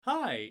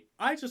Hi,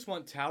 I just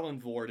want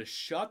Talonvor to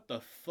shut the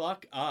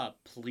fuck up,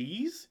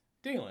 please?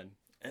 Dalen.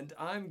 And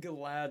I'm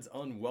Galad's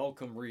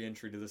unwelcome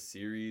re-entry to the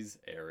series,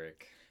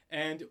 Eric.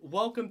 And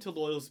welcome to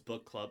Loyal's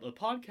Book Club, a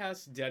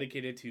podcast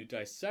dedicated to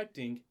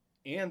dissecting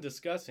and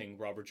discussing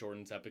Robert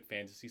Jordan's epic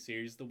fantasy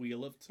series, The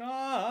Wheel of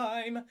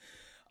Time.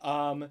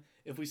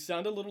 If we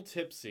sound a little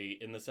tipsy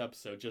in this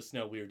episode, just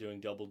know we are doing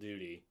double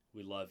duty.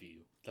 We love you.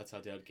 That's how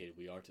dedicated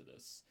we are to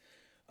this.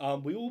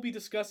 We will be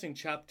discussing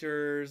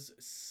chapters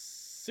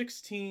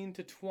 16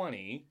 to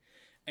 20,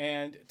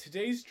 and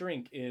today's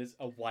drink is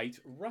a White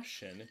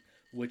Russian,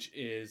 which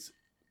is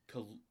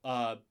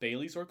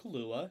Bailey's or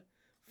Kahlua,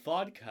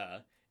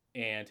 vodka,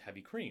 and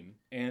heavy cream.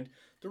 And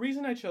the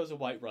reason I chose a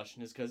White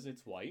Russian is because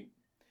it's white,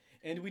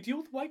 and we deal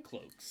with white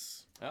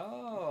cloaks.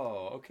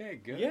 Oh, okay,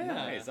 good. Yeah.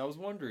 Nice. I was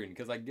wondering,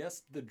 because I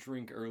guessed the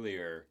drink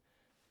earlier,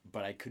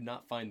 but I could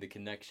not find the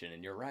connection.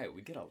 And you're right,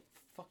 we get a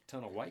fuck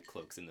ton of white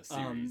cloaks in the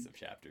series of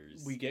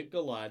chapters. We get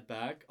Galad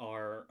back,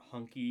 our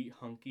hunky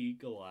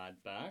Galad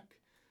back,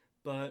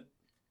 but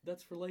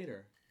that's for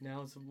later.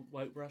 Now it's a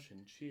White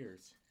Russian.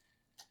 Cheers.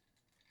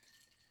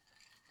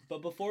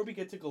 But before we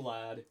get to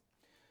Galad,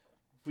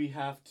 we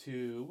have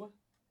to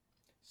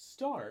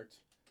start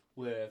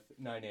with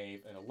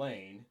Nynaeve and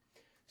Elaine.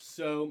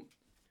 So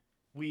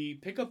we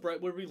pick up right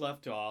where we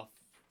left off,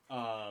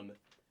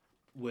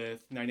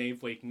 with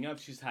Nynaeve waking up.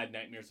 She's had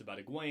nightmares about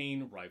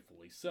Egwene,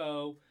 rightfully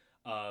so,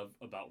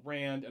 about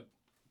Rand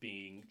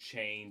being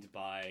chained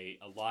by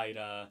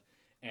Elida,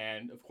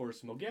 and of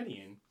course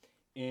Moghedien.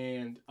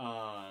 And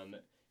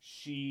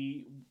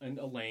she and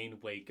Elaine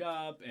wake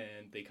up,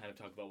 and they kind of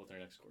talk about what their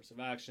next course of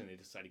action. They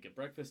decide to get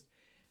breakfast.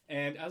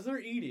 And as they're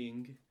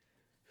eating,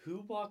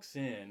 who walks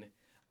in?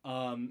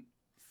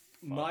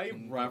 My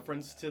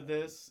reference to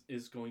this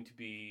is going to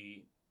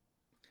be...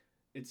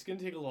 It's going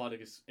to take a lot of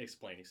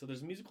explaining. So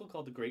there's a musical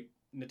called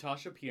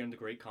Natasha Pierre and the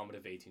Great Comet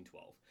of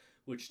 1812,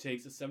 which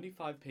takes a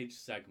 75-page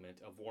segment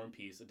of War and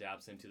Peace,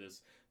 adapts into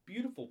this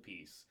beautiful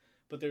piece.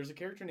 But there's a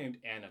character named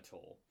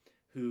Anatole,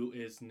 who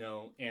is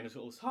known...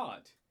 Anatole is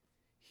hot.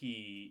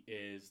 He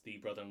is the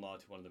brother-in-law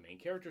to one of the main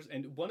characters,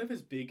 and one of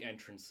his big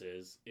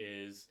entrances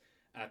is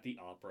at the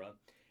opera.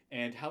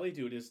 And how they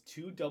do it is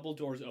two double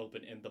doors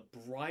open, and the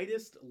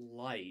brightest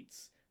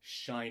lights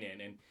shine in,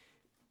 and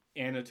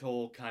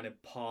Anatole kind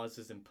of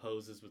pauses and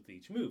poses with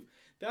each move.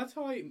 That's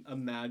how I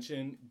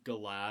imagine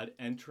Galad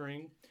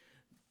entering.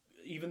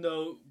 Even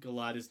though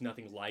Galad is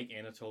nothing like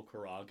Anatole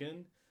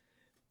Kuragin,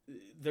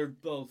 they're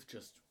both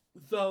just...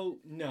 Though,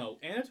 no,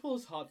 Anatole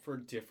is hot for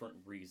different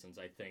reasons,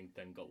 I think,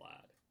 than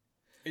Galad.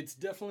 It's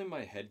definitely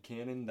my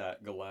headcanon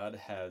that Galad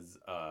has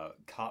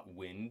caught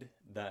wind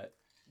that,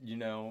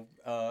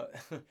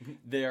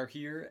 they are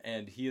here,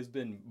 and he has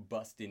been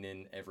busting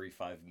in every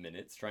 5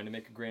 minutes trying to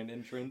make a grand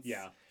entrance.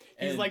 Yeah.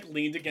 He's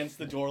leaned against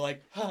the door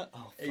like, huh?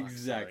 Oh, fuck,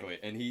 exactly. Sorry.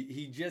 And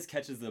he just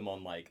catches them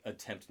on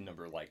attempt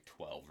number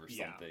 12 or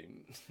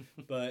something.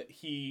 But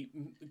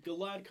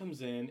Galad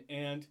comes in,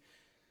 and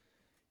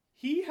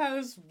he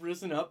has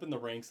risen up in the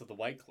ranks of the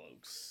White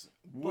Cloaks.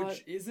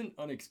 Which isn't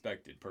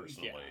unexpected,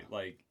 personally.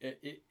 Yeah.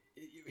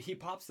 He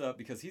pops up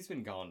because he's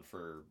been gone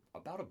for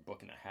about a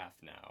book and a half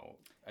now.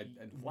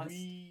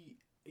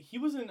 He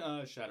was in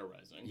Shadow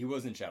Rising. He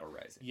was in Shadow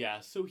Rising. Yeah,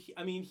 so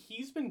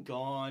he's been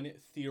gone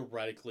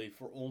theoretically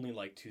for only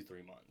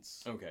 2-3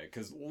 months. Okay,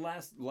 because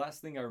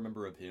last thing I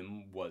remember of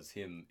him was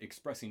him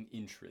expressing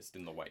interest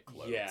in the White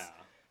Cloaks.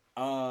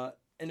 Yeah.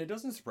 And it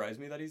doesn't surprise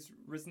me that he's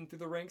risen through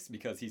the ranks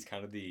because he's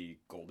kind of the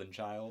golden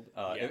child.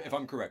 If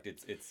I'm correct,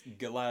 it's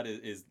Galad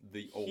is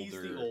the older. He's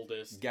the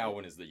oldest.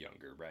 Gawain is the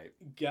younger, right?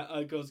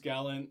 Goes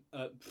Galad,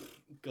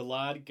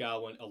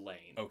 Gawain,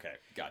 Elaine. Okay,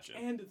 gotcha.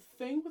 And the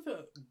thing with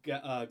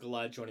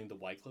Galad joining the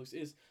White Cloaks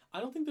is I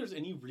don't think there's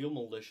any real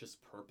malicious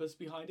purpose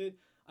behind it.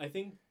 I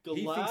think Galad...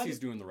 He thinks he's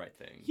doing the right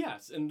thing.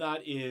 Yes, and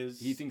that is...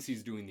 He thinks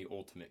he's doing the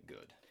ultimate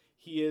good.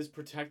 He is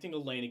protecting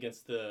Elaine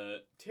against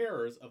the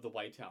terrors of the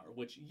White Tower,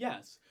 which,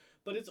 yes...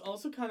 But it's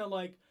also kind of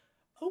like,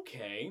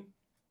 okay,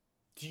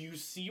 do you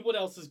see what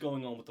else is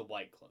going on with the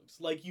White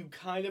Cloaks? You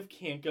kind of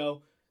can't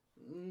go,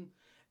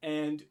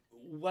 And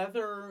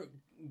whether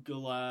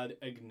Galad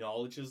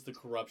acknowledges the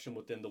corruption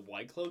within the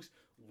White Cloaks,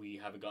 we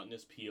haven't gotten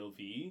his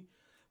POV.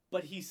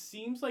 But he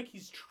seems like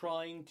he's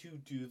trying to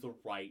do the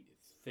right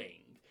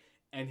thing.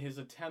 And his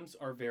attempts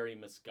are very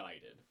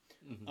misguided.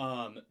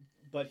 Mm-hmm.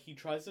 But he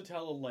tries to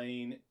tell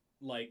Elaine,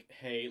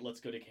 hey, let's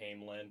go to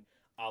Caemlyn.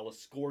 I'll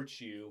escort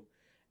you.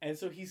 And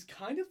so he's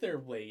kind of their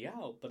way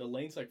out, but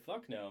Elaine's like,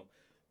 fuck no.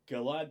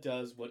 Galad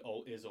does what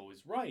is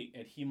always right,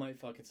 and he might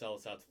fucking sell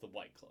us out to the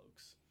White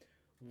Cloaks.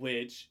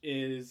 Which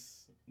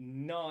is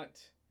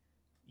not...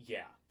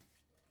 Yeah.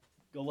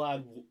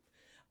 Galad...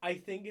 I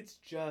think it's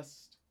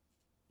just...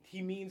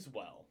 He means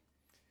well.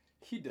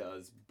 He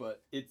does,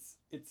 but it's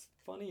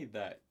funny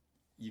that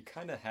you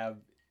kind of have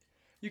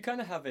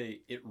a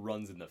it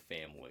runs in the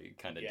family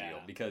kind of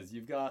deal. Because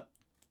you've got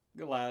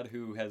Galad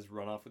who has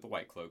run off with the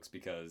White Cloaks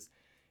because...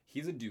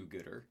 He's a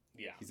do-gooder.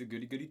 Yeah. He's a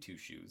goody-goody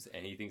two-shoes,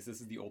 and he thinks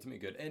this is the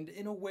ultimate good. And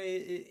in a way,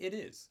 it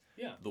is.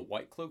 Yeah. The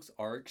White Cloaks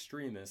are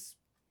extremists,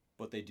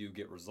 but they do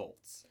get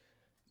results.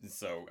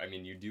 So, I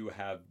mean, you do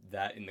have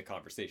that in the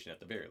conversation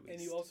at the very least.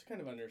 And you also kind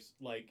of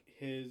like,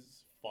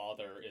 his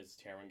father is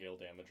Tarangale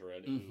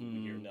Damodred, who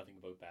we hear nothing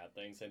but bad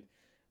things, and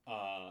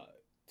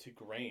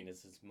Tigraine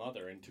is his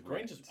mother, and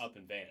Tigraine just up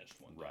and vanished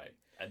one day. Right.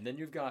 And then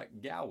you've got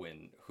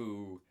Gawain,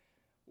 who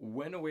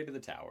went away to the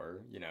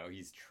tower. You know,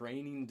 he's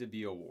training to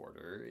be a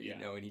warder, you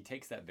know, and he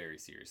takes that very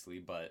seriously,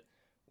 but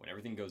when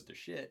everything goes to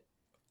shit,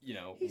 you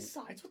know... He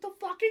sides with the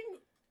fucking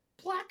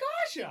Black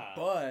Ajah!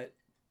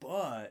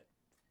 But...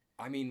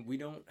 I mean,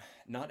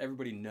 not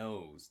everybody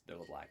knows they're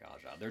the Black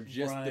Ajah. They're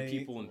just the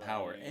people in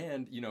power.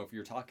 And, you know, if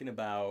you're talking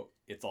about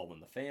it's all in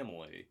the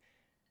family,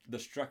 the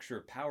structure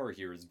of power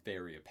here is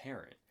very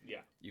apparent.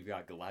 Yeah. You've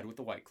got Galad with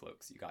the White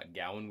Cloaks. You got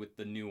Gawain with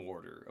the New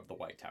Order of the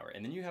White Tower.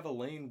 And then you have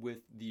Elaine with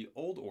the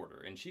Old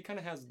Order. And she kind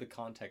of has the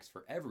context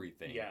for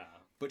everything. Yeah.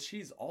 But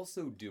she's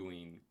also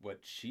doing what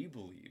she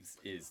believes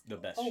is the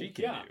best she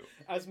can do.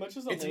 As much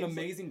as it's an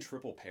amazing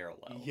triple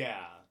parallel.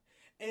 Yeah.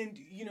 And,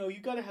 you know, you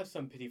gotta have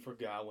some pity for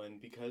Gawain,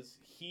 because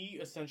he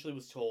essentially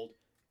was told,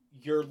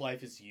 your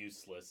life is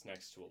useless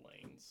next to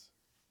Elaine's.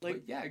 Like,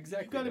 but yeah,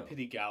 exactly. You gotta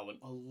pity Gawain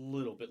a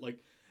little bit.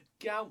 Like,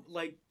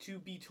 to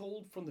be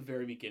told from the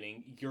very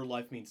beginning, your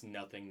life means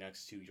nothing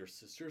next to your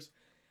sister's,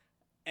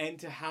 and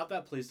to have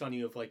that placed on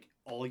you of, like,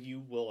 all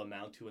you will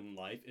amount to in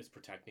life is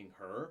protecting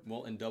her.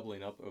 Well, and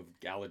doubling up of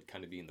Galad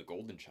kind of being the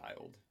golden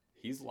child.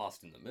 He's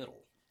lost in the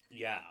middle.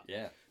 Yeah.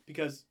 Yeah.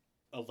 Because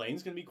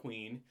Elaine's gonna be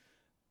queen.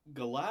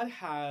 Galad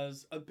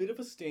has a bit of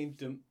a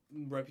stained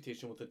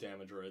reputation with the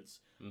Damodreds,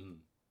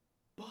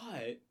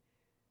 but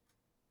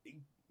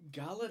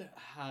Galad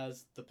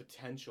has the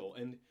potential,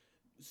 and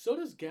so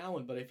does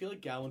Gawain, but I feel like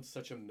Gawain's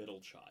such a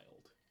middle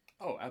child.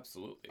 Oh,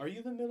 absolutely. Are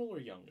you the middle or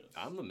youngest?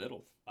 I'm the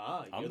middle.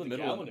 You're the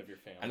middle Gawain of your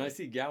family. And I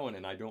see Gawain,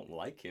 and I don't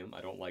like him. I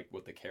don't like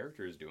what the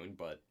character is doing,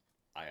 but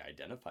I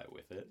identify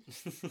with it.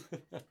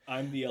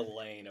 I'm the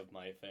Elaine of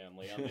my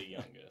family. I'm the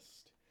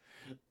youngest.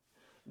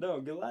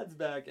 No, Galad's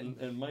back,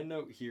 and my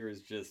note here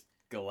is just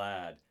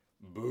Galad.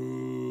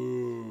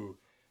 Boo.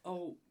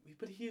 Oh,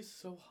 but he is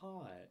so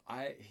hot.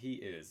 He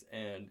is,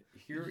 and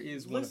here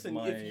is Listen,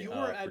 one of my if you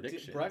were at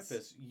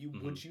breakfast,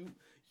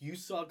 you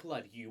saw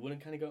Galad, you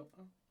wouldn't kind of go,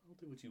 oh, I'll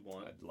do what you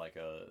want. I'd like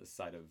a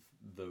side of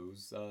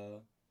those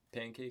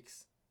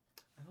pancakes.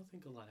 I don't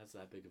think Galad has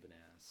that big of an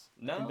ass.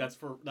 No, I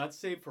think that's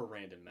saved for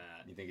Rand and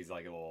Matt. You think he's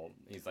like a little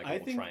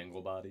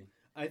triangle body?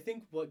 I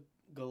think what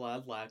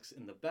Galad lacks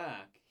in the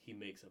back, he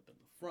makes up in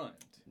the front.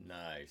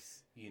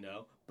 Nice. You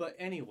know? But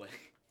anyway.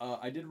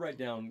 I did write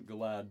down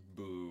Galad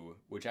boo,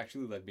 which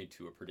actually led me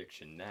to a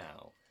prediction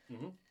now.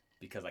 Mm-hmm.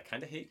 Because I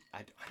kind of hate...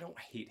 I don't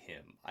hate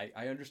him.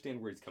 I understand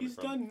where he's coming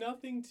from. He's done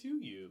nothing to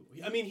you.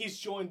 I mean, he's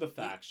joined the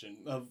faction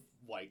of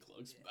White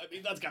Cloaks. I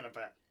mean, that's kind of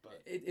bad.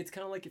 But it's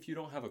kind of like if you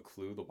don't have a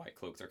clue, the White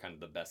Cloaks are kind of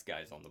the best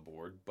guys on the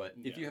board. But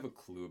if you have a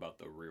clue about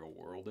the real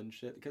world and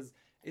shit... Because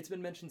it's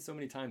been mentioned so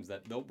many times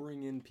that they'll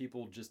bring in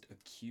people just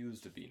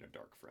accused of being a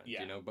dark friend,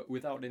 you know, but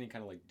without any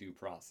kind of like due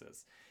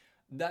process.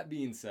 That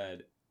being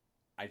said,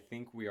 I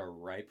think we are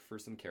ripe for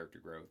some character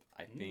growth.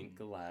 I think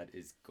Galad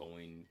is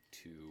going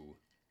to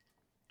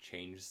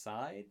change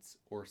sides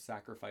or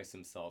sacrifice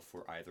himself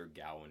for either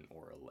Gawain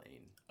or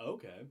Elaine.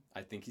 Okay.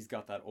 I think he's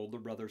got that older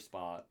brother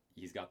spot.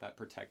 He's got that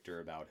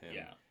protector about him.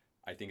 Yeah.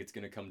 I think it's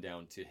going to come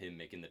down to him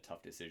making the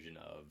tough decision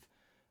of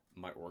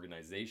my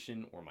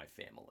organization or my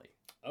family.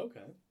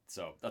 Okay.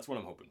 So that's what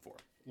I'm hoping for.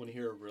 Want to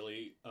hear a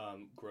really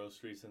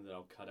gross reason that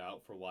I'll cut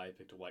out for why I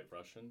picked a white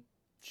Russian?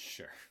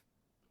 Sure.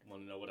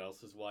 Want to know what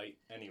else is white?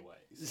 Anyway,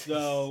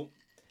 so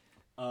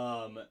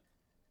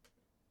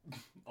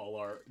all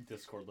our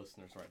Discord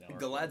listeners right now.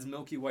 Galad's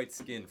milky white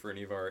skin for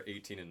any of our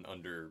 18 and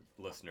under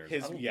listeners. I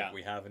don't think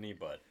we have any,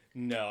 but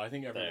no, I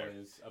think everyone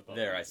is above.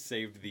 There, I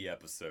saved the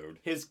episode.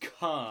 His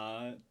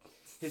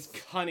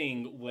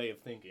cunning way of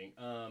thinking.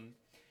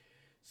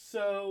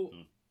 So.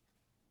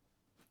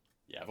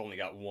 Yeah, I've only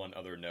got one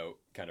other note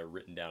kind of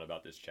written down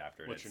about this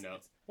chapter. What's your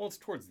note? It's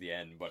towards the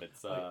end, but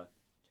it's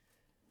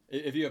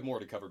if you have more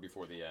to cover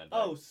before the end.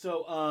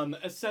 So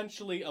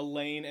essentially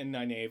Elaine and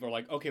Nynaeve are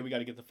like, okay, we got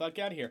to get the fuck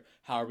out of here.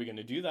 How are we going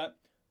to do that?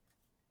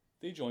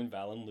 They join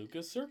Val and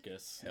Luca's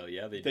circus. Hell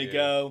yeah, they do. They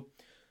go,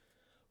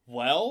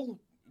 well,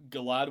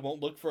 Galad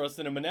won't look for us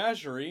in a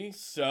menagerie,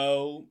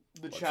 so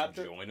Let's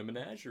join a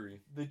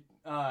menagerie. The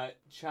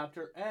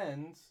chapter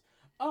ends.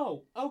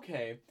 Oh,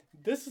 okay.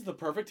 This is the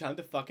perfect time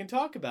to fucking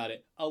talk about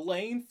it.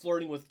 Elaine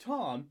flirting with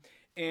Tom,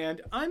 and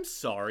I'm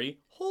sorry,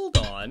 hold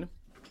on.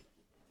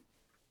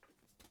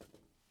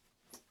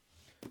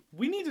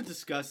 We need to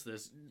discuss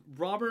this.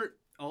 Robert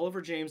Oliver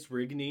James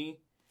Rigney.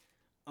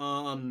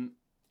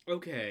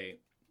 Okay.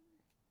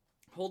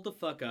 Hold the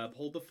fuck up.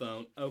 Hold the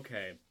phone.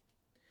 Okay.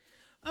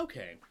 I'm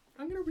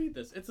gonna read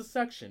this. It's a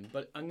section,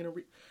 but I'm gonna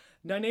read...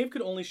 Nynaeve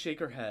could only shake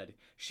her head.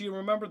 She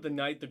remembered the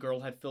night the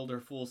girl had filled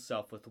her fool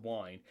self with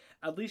wine.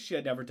 At least she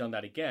had never done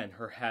that again.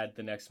 Her head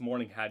the next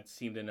morning had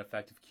seemed an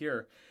effective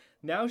cure.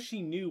 Now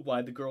she knew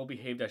why the girl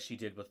behaved as she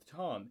did with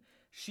Tom.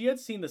 She had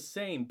seen the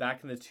same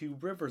back in the Two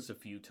Rivers a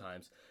few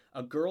times.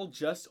 A girl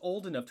just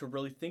old enough to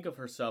really think of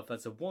herself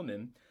as a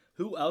woman,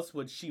 who else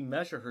would she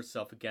measure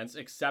herself against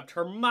except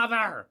her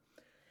mother?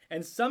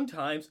 And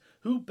sometimes,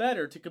 who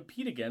better to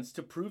compete against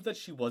to prove that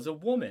she was a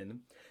woman?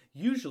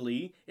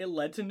 Usually, it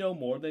led to no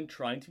more than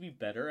trying to be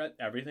better at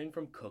everything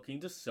from cooking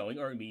to sewing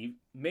or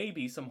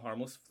maybe some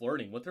harmless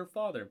flirting with her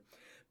father.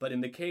 But in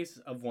the case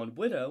of one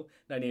widow,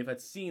 Nynaeve had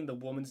seen the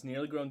woman's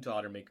nearly grown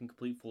daughter make a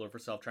complete fool of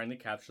herself trying to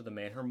capture the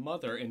man her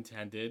mother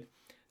intended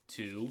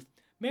to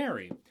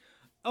marry.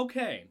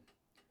 Okay,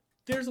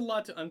 there's a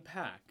lot to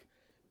unpack,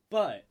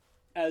 but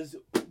as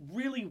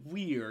really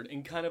weird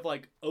and kind of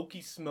like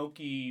okey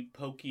smoky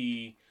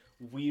pokey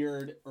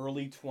weird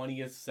early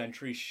 20th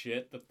century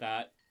shit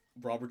that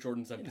Robert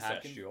Jordan's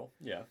unpacking. Incestual,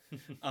 yeah.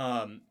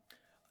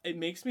 It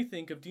makes me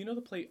think of, do you know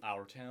the play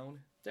Our Town?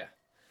 Yeah,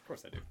 of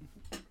course I do.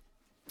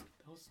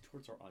 That was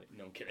towards our audience.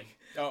 No, I'm kidding.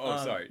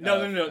 Sorry.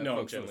 No,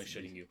 I'm generally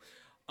shitting you.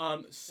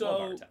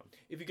 So,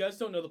 if you guys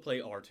don't know the play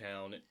Our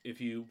Town,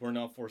 if you were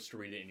not forced to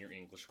read it in your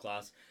English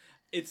class,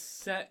 it's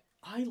set...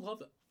 I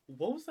love...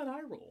 What was that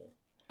eye roll?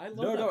 I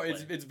love that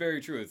play. It's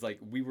very true. It's like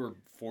we were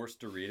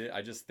forced to read it.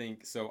 I just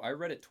think... So, I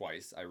read it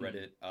twice. I read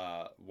it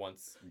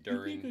once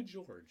during... You'd be a good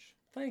George.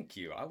 Thank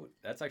you.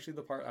 That's actually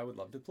the part I would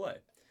love to play.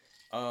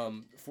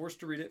 Forced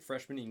to read it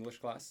freshman English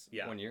class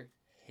 1 year.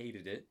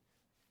 Hated it.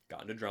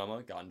 Got into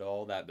drama, got into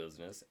all that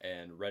business,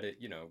 and read it,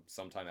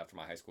 sometime after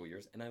my high school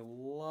years, and I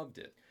loved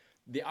it.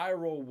 The eye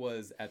roll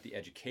was at the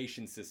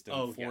education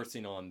system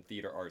forcing on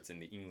theater arts in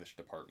the English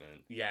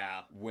department.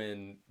 Yeah.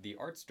 When the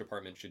arts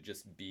department should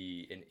just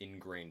be an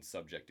ingrained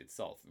subject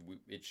itself.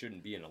 It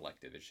shouldn't be an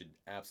elective. It should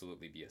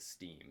absolutely be a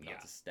STEAM,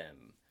 not a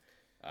STEM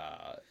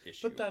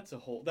issue. But that's a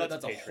whole... That's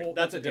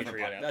a different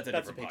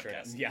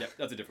podcast. Yeah. Yep,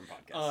 that's a different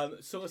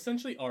podcast. So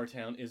essentially, Our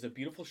Town is a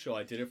beautiful show.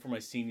 I did it for my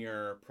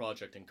senior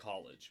project in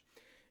college.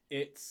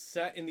 It's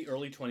set in the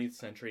early 20th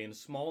century in a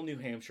small New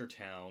Hampshire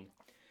town,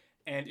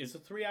 and is a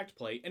 3-act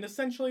play, and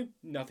essentially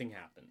nothing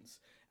happens.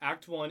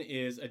 Act 1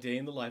 is a day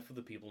in the life of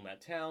the people in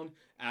that town.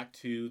 Act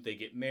 2, they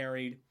get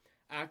married.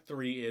 Act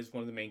 3 is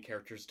one of the main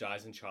characters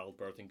dies in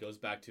childbirth and goes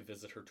back to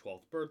visit her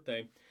 12th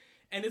birthday.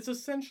 And it's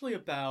essentially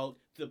about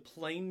the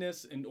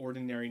plainness and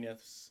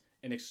ordinariness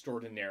and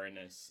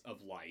extraordinariness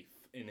of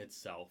life in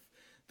itself.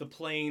 The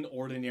plain,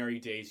 ordinary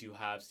days you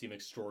have seem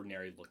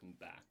extraordinary looking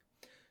back.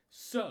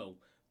 So...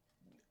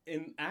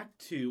 in Act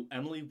 2,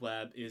 Emily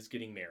Webb is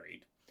getting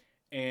married,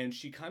 and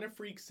she kind of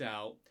freaks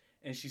out,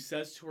 and she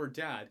says to her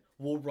dad,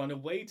 "We'll run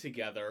away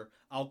together,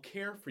 I'll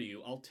care for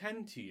you, I'll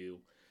tend to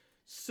you."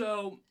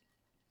 So,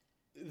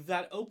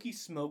 that okey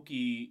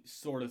smoky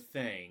sort of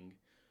thing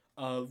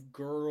of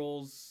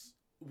girls,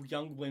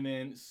 young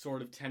women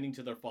sort of tending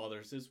to their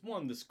fathers is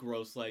one, this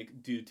gross,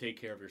 like, dude, take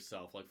care of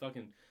yourself, like,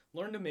 fucking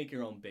learn to make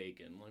your own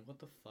bacon, like, what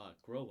the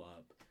fuck, grow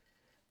up.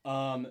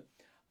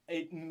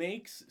 It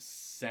makes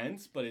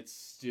sense, but it's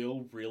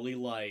still really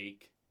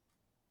like,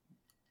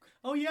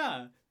 oh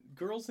yeah,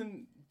 girls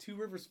in Two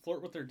Rivers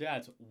flirt with their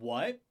dads.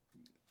 What?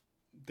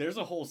 There's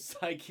a whole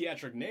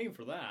psychiatric name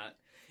for that.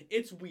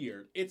 It's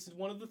weird. It's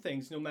one of the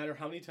things, no matter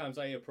how many times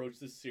I approach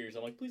this series,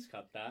 I'm like, please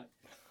cut that.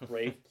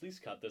 Rafe, please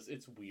cut this.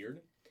 It's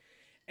weird.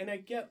 And I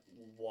get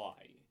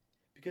why.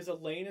 Because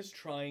Elaine is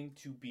trying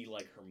to be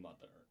like her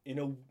mother.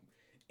 In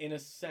a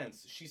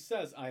sense, she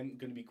says, I'm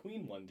going to be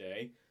queen one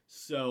day,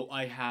 so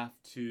I have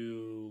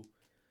to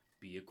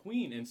be a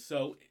queen. And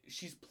so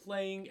she's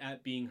playing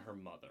at being her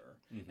mother.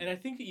 Mm-hmm. And I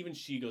think even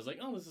she goes like,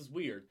 oh, this is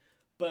weird,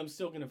 but I'm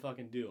still going to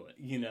fucking do it,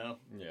 Yeah.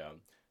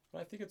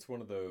 I think it's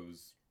one of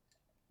those,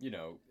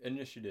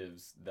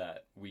 initiatives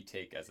that we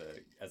take as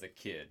a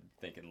kid,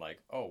 thinking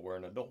like, oh, we're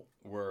an adult.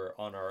 We're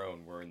on our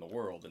own. We're in the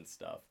world and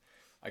stuff.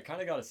 I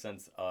kind of got a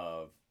sense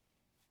of,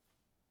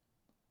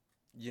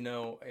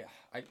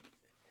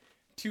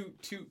 Two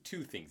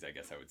things, I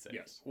guess I would say.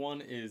 Yes.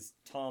 One is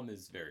Tom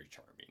is very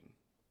charming.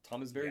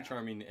 Tom is very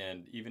charming,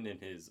 and even in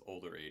his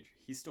older age,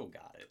 he still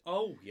got it.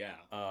 Oh, yeah.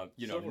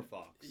 Silver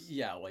Fox.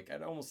 Yeah, like,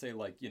 I'd almost say,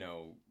 like,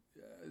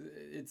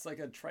 it's like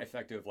a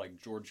trifecta of, like,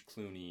 George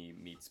Clooney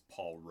meets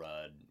Paul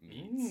Rudd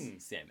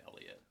meets Sam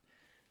Elliott.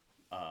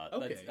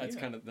 That's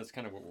kind of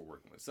what we're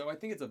working with. So I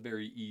think he's a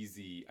very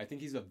easy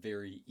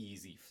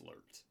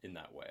flirt in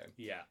that way.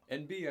 Yeah.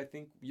 And B, I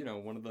think,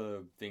 one of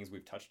the things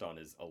we've touched on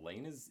is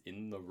Elaine is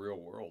in the real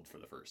world for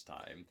the first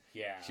time.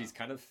 Yeah. She's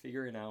kind of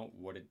figuring out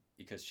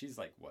because she's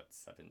like, what,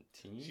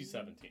 17? She's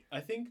 17. I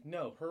think,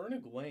 no, her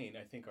and Egwene,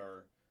 I think,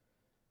 are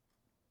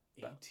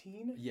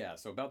 18? Yeah,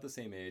 so about the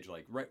same age,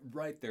 like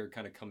right there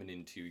kind of coming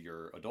into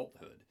your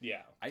adulthood.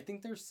 Yeah. I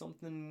think there's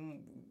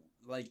something,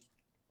 like,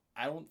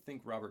 I don't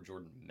think Robert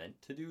Jordan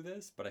meant to do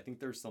this, but I think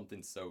there's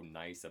something so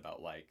nice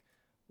about, like,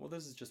 well,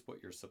 this is just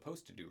what you're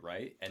supposed to do,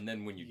 right? And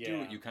then when you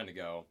do it, you kind of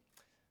go,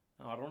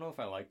 oh, I don't know if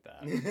I like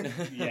that.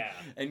 Yeah.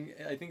 And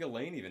I think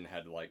Elaine even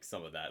had, like,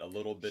 some of that.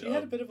 She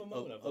had a bit of a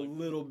moment of, like, a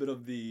little bit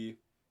of the...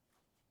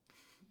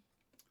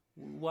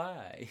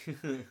 Why?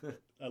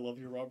 I love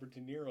your Robert De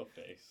Niro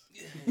face.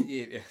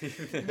 Yeah.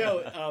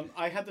 No,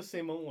 I had the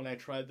same moment when I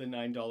tried the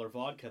 $9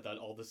 vodka that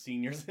all the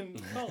seniors in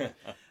college.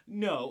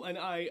 No, and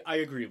I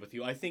agree with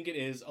you. I think it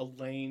is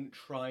Elaine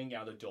trying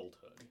out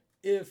adulthood.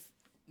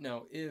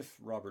 Now, if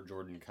Robert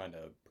Jordan kind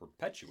of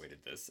perpetuated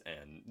this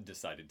and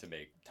decided to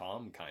make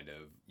Tom kind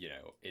of,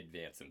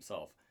 advance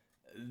himself,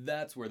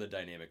 that's where the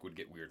dynamic would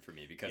get weird for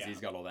me because he's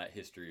got all that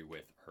history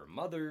with her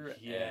mother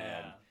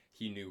and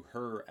he knew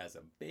her as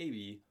a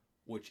baby,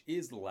 which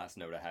is the last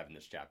note I have in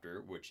this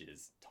chapter, which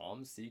is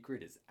Tom's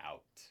secret is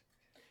out.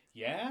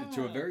 Yeah.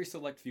 To a very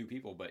select few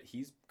people, but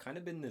he's kind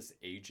of been this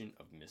agent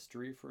of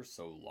mystery for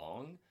so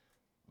long.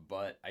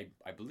 But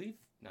I believe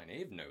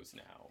Nynaeve knows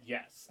now.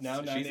 Yes.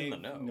 Now she's in the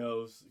know.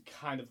 Knows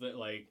kind of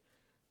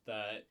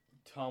that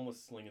Tom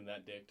was slinging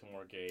that dick to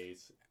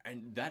Morghese.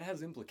 And that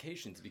has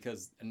implications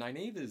because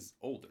Nynaeve is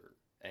older.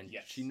 And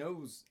she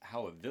knows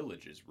how a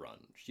village is run.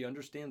 She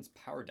understands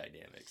power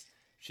dynamics.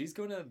 She's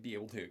going to be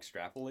able to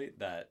extrapolate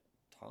that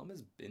Tom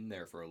has been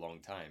there for a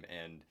long time.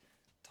 And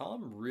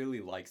Tom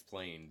really likes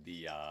playing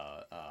the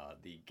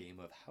game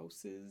of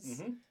houses.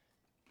 Mm-hmm.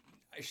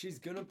 She's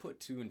going to put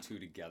 2 and 2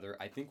 together.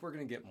 I think we're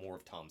going to get more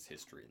of Tom's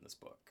history in this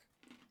book.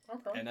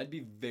 Okay. And I'd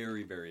be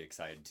very, very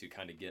excited to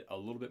kind of get a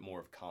little bit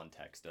more of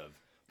context of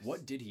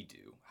what did he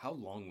do? How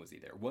long was he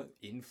there? What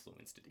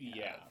influence did he have?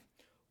 Yeah.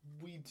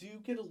 We do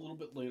get a little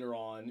bit later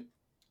on,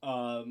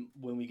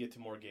 when we get to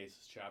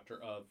Morghese's chapter,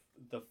 of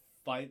the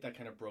fight that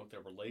kind of broke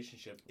their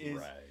relationship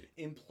is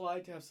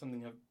implied to have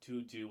something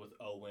to do with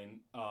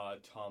Owen,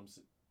 Tom's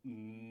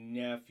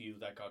nephew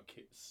that got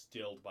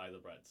stilled by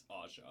the Reds,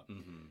 Asha.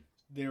 Mm-hmm.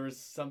 There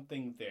is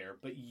something there,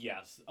 but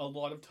yes, a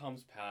lot of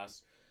Tom's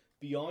past,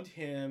 beyond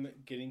him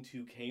getting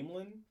to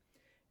Caemlyn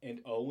and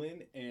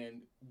Owen,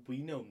 and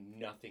we know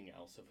nothing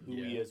else of who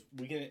he is.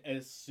 We can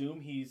assume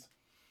he's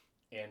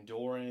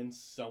Andorran,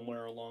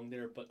 somewhere along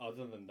there, but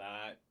other than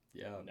that,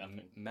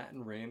 nothing. Matt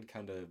and Rand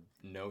kind of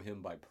know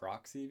him by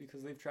proxy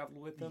because they've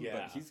traveled with him,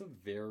 but he's a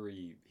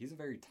very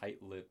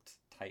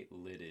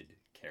tight-lidded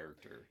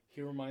character.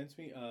 He reminds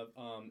me of,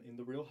 in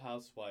The Real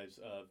Housewives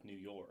of New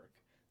York,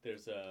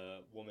 there's a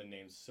woman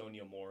named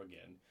Sonia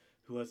Morgan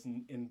who has,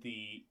 in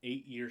the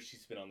 8 years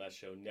she's been on that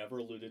show, never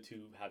alluded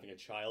to having a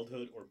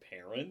childhood or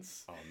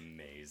parents.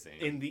 Amazing.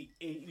 In the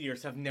 8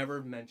 years, have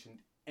never mentioned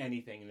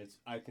anything, and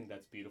I think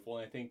that's beautiful.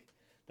 And I think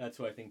that's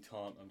who I think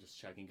Tom. I'm just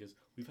checking because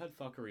we've had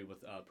fuckery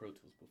with Pro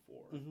Tools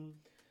before. Mm-hmm.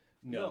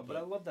 No, but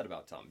I love that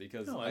about Tom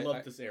because I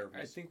love this air.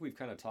 I think we've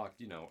kind of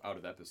talked, out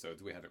of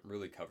episodes. We haven't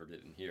really covered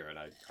it in here, and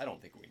I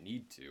don't think we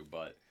need to,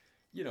 but.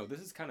 This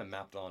is kind of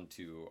mapped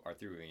onto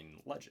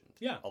Arthurian legend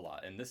a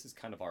lot. And this is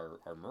kind of our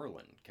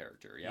Merlin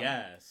character,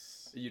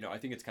 Yes. I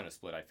think it's kind of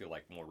split. I feel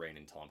like Moiraine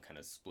and Tom kind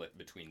of split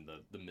between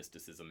the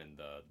mysticism and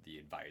the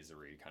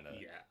advisory kind of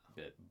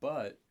bit.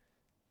 But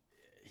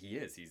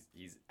he's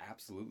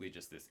absolutely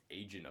just this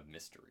agent of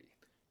mystery.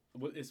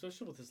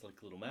 Especially with his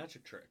little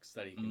magic tricks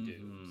that he can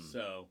do.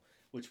 So,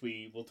 which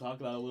we will talk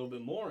about a little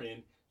bit more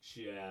in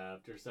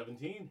Chapter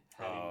 17,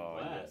 Heading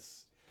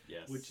West.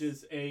 Yes. Which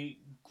is a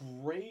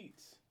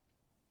great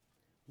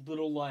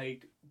little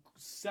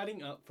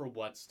setting up for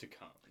what's to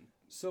come.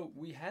 So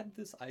we had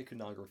this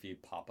iconography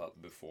pop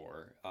up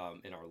before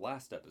in our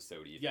last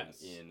episode, even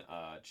in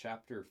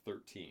chapter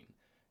 13.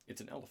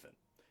 It's an elephant.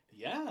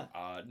 Yeah.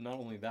 Not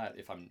only that,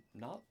 if I'm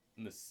not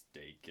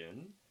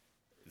mistaken,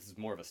 this is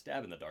more of a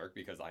stab in the dark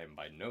because I am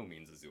by no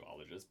means a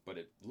zoologist, but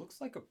it looks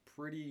like a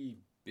pretty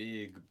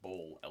big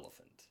bull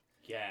elephant.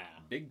 Yeah.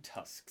 Big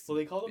tusks. Well,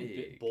 they call them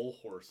bull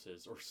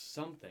horses or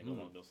something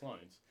along those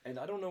lines. And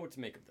I don't know what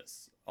to make of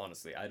this,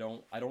 honestly. I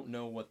don't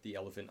know what the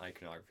elephant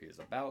iconography is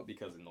about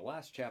because in the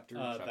last chapter,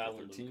 chapter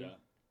 13...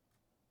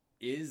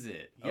 Is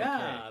it?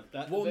 Yeah.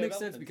 Okay. It makes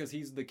sense because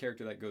he's the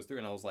character that goes through,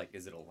 and I was like,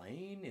 is it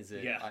Elaine? Is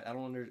it... Yeah. I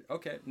don't understand.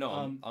 Okay,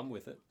 no, I'm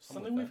with it.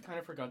 Something we've kind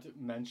of forgot to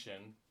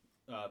mention,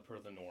 per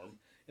the norm,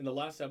 in the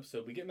last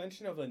episode, we get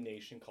mention of a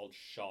nation called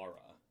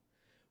Shara.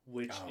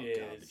 Which is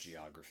God, the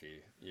geography.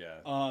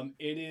 Yeah.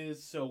 It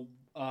is so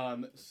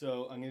I'm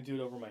gonna do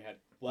it over my head.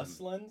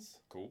 Westlands,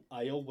 cool.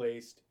 Isle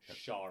Waste,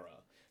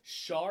 Shara.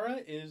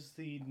 Shara is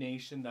the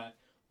nation that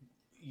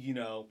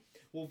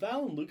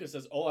Val and Lucas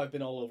says, "Oh, I've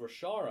been all over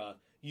Shara,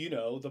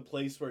 the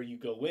place where you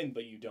go in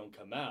but you don't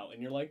come out."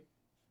 And you're like,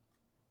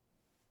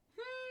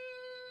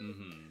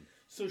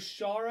 So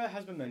Shara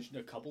has been mentioned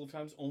a couple of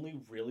times.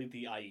 Only really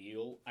the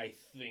Aiel, I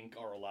think,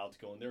 are allowed to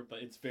go in there,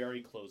 but it's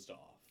very closed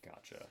off.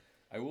 Gotcha.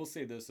 I will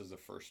say this as a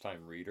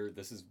first-time reader.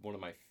 This is one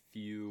of my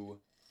few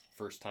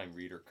first-time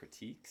reader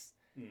critiques.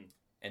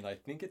 And I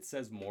think it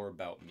says more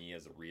about me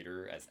as a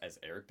reader, as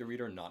Eric the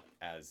reader, not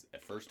as a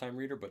first-time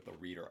reader, but the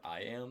reader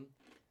I am.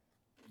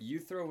 You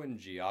throw in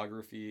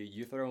geography,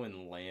 you throw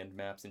in land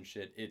maps and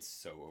shit, it's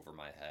so over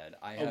my head.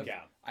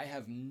 I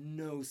have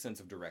no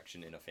sense of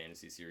direction in a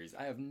fantasy series.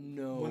 I have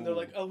no... When they're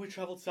like, oh, we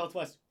traveled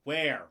southwest.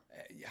 Where?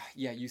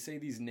 Yeah, you say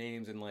these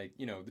names and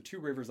the two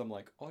rivers, I'm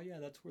like, oh yeah,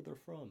 that's where they're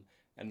from.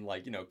 And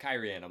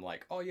Kyrian, I'm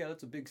like, oh yeah,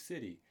 that's a big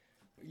city.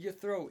 You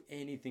throw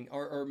anything,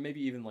 or maybe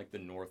even the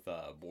north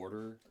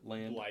border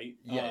land. Light,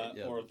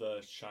 or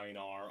the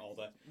Shinar, all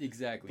that.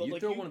 Exactly. But you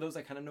throw one of those,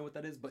 I kind of know what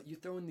that is, but you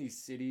throw in these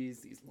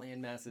cities, these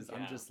land masses,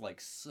 I'm just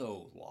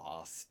so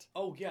lost.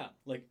 Oh yeah,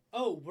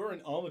 we're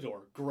in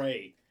Amador,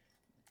 great.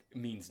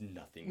 means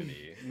nothing to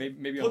me.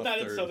 Maybe Put that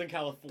in Southern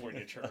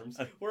California terms.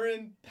 We're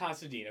in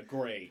Pasadena.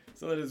 Great.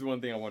 So that is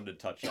one thing I wanted to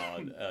touch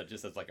on,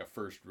 just as like a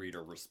first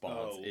reader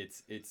response. Oh.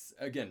 It's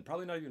again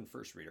probably not even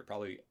first reader.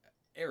 Probably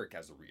Eric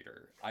as a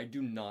reader. I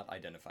do not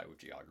identify with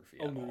geography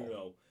at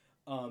all.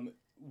 No.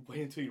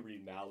 Wait until you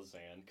read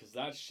Malazan, because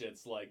that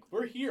shit's like,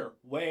 we're here.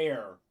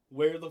 Where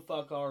the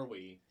fuck are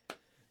we?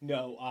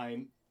 No,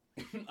 I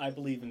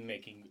believe in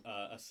making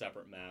a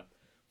separate map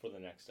for the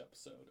next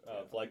episode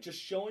of like just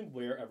showing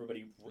where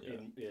everybody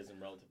is in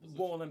relative position.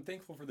 Well, and I'm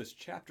thankful for this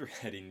chapter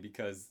heading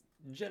because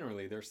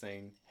generally they're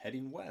saying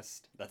heading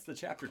west. That's the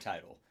chapter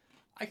title.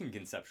 I can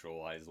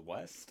conceptualize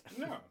west.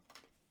 Yeah.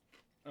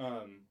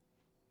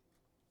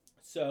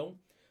 So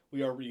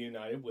we are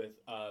reunited with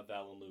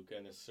Val and Luca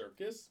in a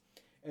circus,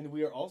 and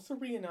we are also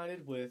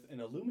reunited with an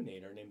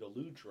Illuminator named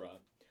Eludra,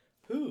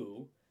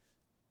 who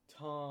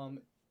Tom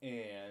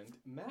and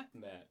Matt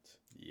met.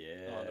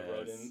 Yes. On the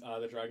road in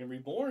The Dragon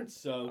Reborn.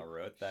 So I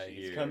wrote that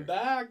she's here. Come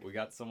back. We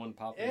got someone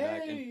popping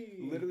back.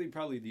 And literally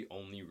probably the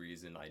only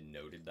reason I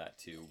noted that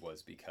too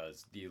was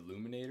because the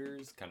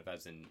Illuminators, kind of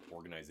as an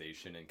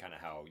organization and kind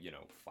of how, you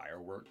know,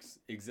 fireworks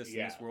exist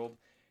in this world,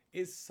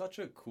 is such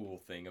a cool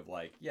thing of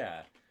like,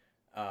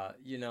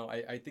 you know,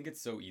 I think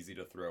it's so easy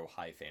to throw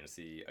high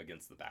fantasy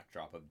against the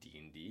backdrop of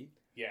D&D.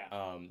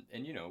 Yeah.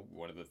 And, you know,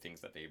 one of the things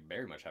that they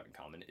very much have in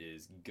common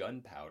is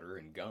gunpowder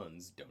and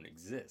guns don't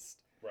exist.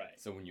 Right.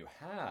 So when you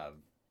have,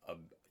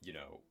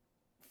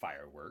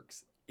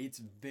 fireworks, it's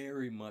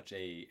very much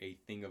a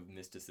thing of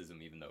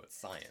mysticism, even though it's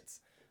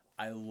science.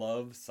 I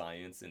love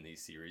science in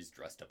these series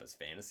dressed up as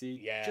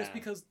fantasy. Just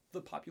because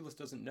the populace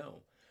doesn't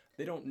know.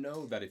 They don't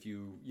know that if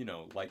you,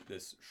 like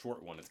this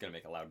short one, it's going to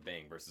make a loud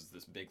bang versus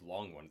this big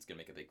long one, it's going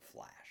to make a big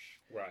flash.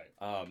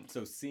 Right.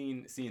 So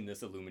seeing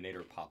this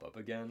Illuminator pop up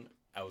again,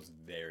 I was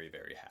very,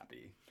 very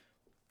happy.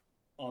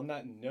 On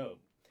that note,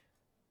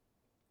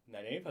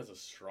 Nynaeve has a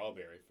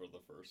strawberry for the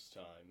first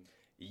time.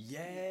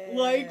 Yeah.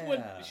 Like,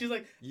 when she's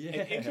like,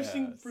 an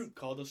interesting fruit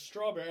called a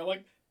strawberry. I'm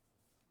like,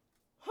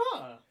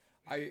 huh.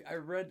 I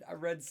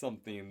read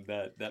something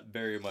that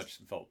very much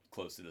felt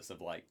close to this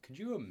of like, could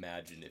you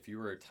imagine if you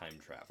were a time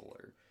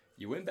traveler,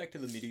 you went back to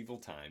the medieval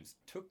times,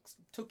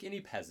 took any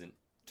peasant,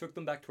 took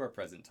them back to our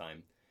present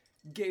time,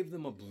 gave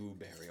them a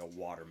blueberry, a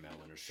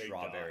watermelon, a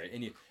strawberry,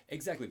 and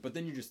exactly, but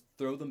then you just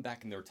throw them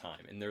back in their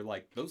time, and they're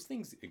like, those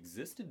things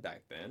existed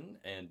back then,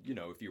 and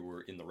if you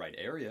were in the right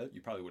area,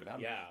 you probably would have had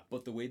them. Yeah.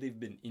 But the way they've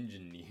been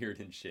engineered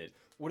and shit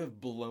would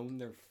have blown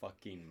their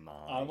fucking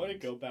mind. I'm gonna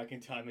go back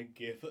in time and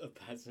give a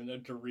peasant a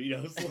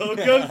Doritos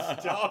logo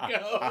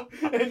taco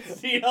and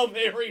see how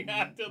they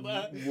react to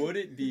that. Would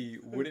it be,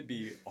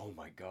 oh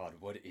my god,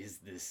 what is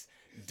this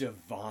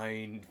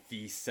divine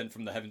feast sent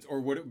from the heavens?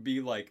 Or would it be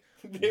like,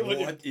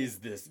 what is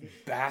this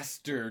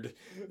bastard?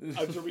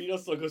 A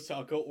Doritos logo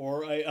taco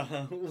or a,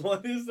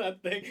 what is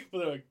that thing? But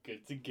they're like,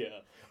 good to go.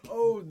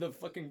 Oh,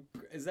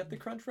 is that the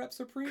Crunchwrap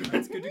Supreme?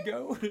 That's good to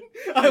go?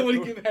 I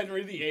would give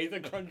Henry VIII a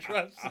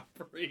Crunchwrap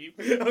Supreme.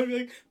 I would be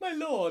like, my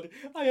lord,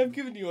 I have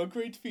given you a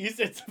great feast.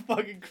 It's a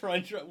fucking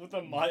Crunchwrap with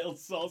a mild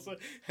salsa.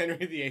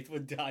 Henry VIII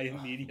would die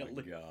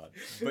immediately. Oh my god.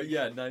 But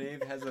yeah,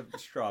 Nynaeve has a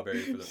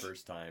strawberry for the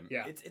first time.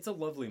 Yeah. It's a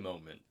lovely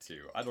moment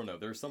too. I don't know.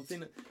 There's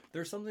something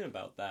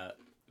about that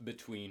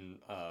between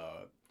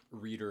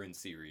reader and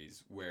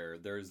series where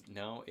there's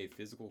now a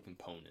physical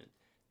component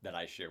that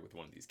I share with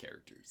one of these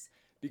characters.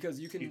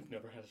 Because You've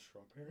never had a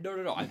strawberry?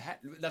 No.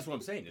 That's what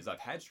I'm saying is I've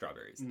had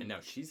strawberries, and now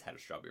she's had a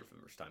strawberry for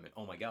the first time, and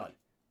oh my god,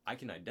 I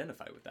can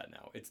identify with that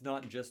now. It's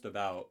not just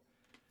about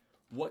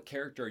what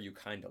character are you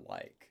kind of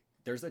like.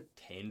 There's a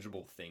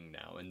tangible thing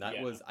now, and that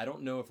was, I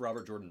don't know if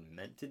Robert Jordan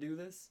meant to do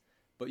this,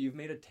 but you've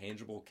made a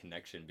tangible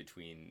connection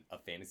between a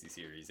fantasy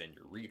series and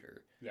your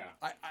reader. Yeah.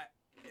 I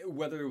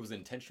whether it was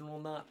intentional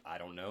or not, I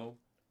don't know.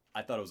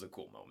 I thought it was a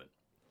cool moment.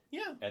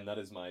 Yeah. And that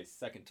is my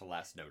second to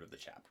last note of the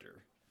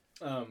chapter.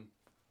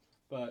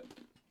 But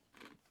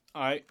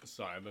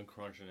sorry, I've been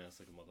crunching ass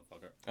like a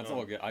motherfucker. That's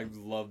all good. I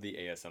love the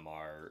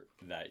ASMR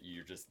that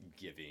you're just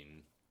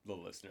giving the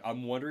listener.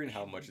 I'm wondering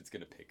how much it's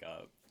gonna pick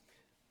up.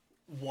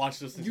 Watch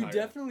this. You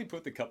definitely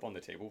put the cup on the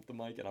table with the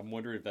mic, and I'm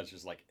wondering if that's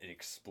just like an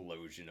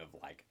explosion of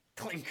like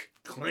clink,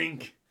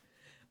 clink.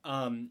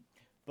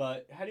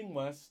 But heading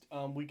west,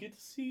 we get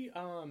to see.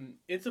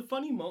 It's a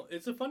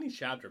funny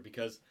chapter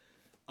because,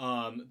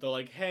 they're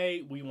like,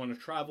 "Hey, we want to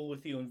travel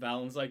with you," and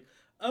Valen's like,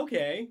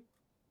 "Okay,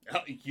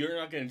 you're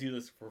not gonna do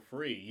this for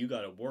free. You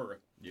gotta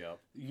work. Yeah.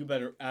 You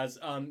better." As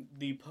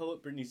the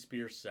poet Britney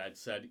Spears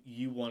said,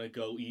 "You want to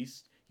go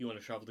east? You want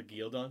to travel to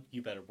Gildan?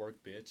 You better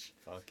work, bitch."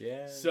 Fuck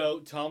yeah. So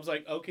Tom's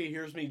like, "Okay,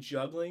 here's me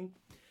juggling,"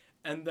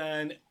 and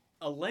then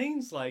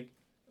Elaine's like,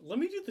 "Let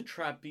me do the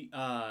trapeze."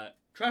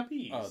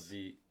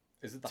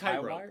 Is it the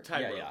tightrope? high wire?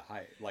 Tightrope. Yeah,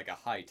 high, like a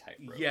high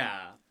tightrope.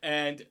 Yeah,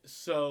 and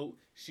so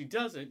she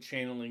does it,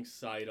 channeling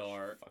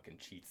Saidar. Fucking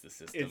cheats the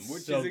system,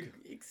 which so is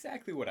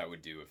exactly what I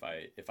would do if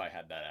I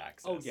had that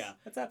access. Oh yeah,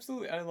 that's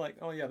absolutely. I'm like,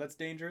 oh yeah, that's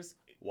dangerous.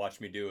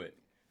 Watch me do it.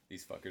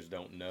 these fuckers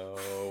don't know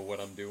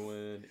what I'm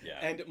doing. Yeah.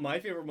 And my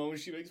favorite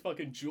moment, she makes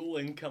fucking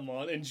Julian come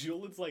on, and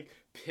Julian's like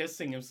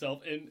pissing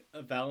himself, and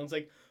Valen's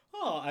like,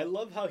 oh, I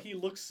love how he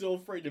looks so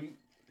afraid. And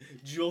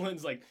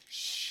Julian's like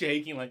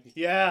shaking, like,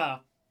 yeah,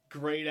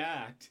 great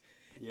act.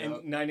 Yep.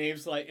 And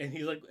Nynaeve's like, and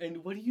he's like,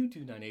 and what do you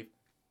do, Nynaeve?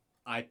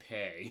 I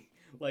pay.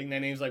 Like,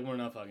 Nynaeve's like, we're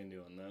not fucking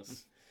doing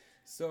this.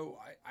 So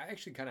I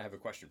actually kind of have a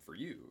question for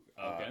you.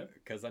 Okay.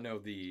 Because I know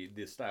the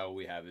style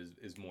we have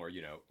is more,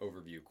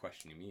 overview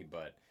questioning me,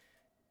 but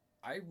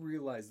I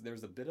realize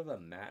there's a bit of a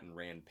Mat and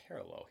Rand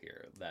parallel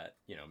here that,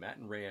 Mat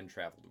and Rand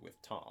traveled with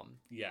Tom.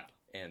 Yeah.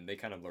 And they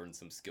kind of learned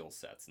some skill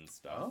sets and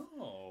stuff.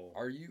 Oh.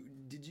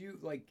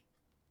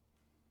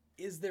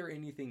 Is there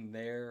anything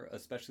there,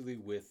 especially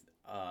with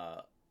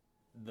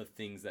the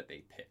things that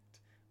they picked?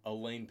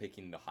 Elaine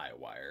picking the high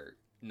wire,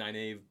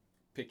 Nynaeve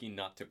picking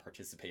not to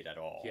participate at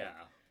all. Yeah.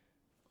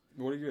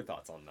 What are your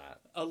thoughts on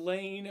that?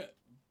 Elaine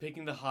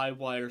picking the high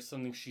wire,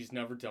 something she's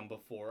never done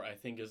before, I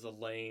think is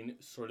Elaine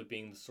sort of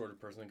being the sort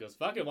of person that goes,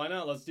 fuck it, why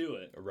not? Let's do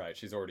it. Right,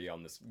 she's already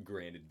on this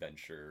grand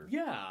adventure.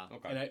 Yeah.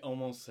 Okay. And I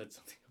almost said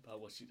something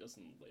about what she does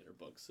in the later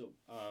books. So,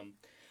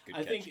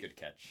 good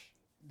catch.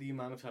 The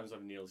amount of times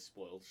I've nearly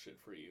spoiled shit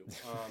for you.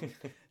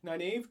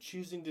 Nynaeve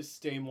choosing to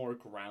stay more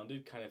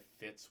grounded kind of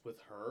fits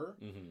with her.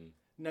 Mm-hmm.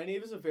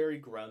 Nynaeve is a very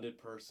grounded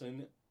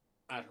person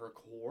at her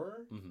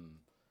core. Mm-hmm.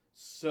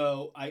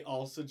 So I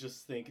also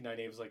just think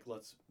Nynaeve's like,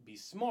 let's be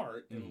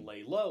smart and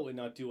lay low and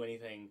not do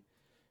anything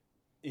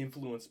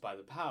influenced by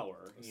the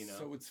power,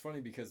 So it's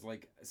funny because,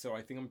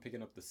 I think I'm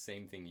picking up the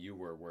same thing you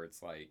were, where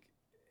it's like,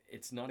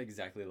 it's not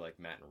exactly like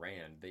Mat and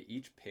Rand. They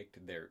each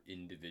picked their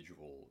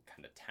individual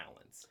kind of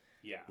talents.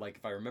 Yeah. Like,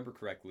 if I remember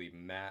correctly,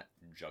 Mat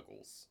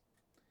juggles.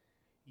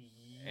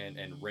 And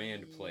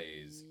Rand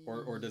plays.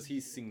 Or does he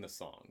sing the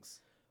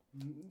songs?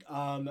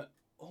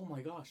 Oh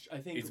my gosh. I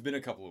think... It's been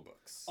a couple of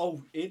books.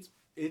 Oh,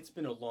 it's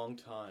been a long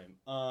time.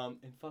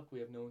 And fuck, we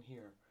have no one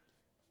here.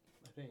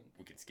 I think.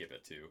 We can skip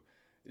it, too.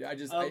 I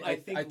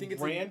think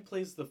Rand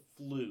plays the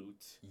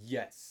flute.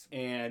 Yes.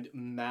 And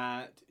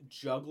Mat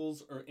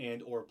juggles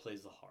or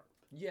plays the harp.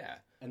 Yeah.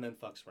 And then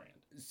fucks Rand.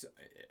 So,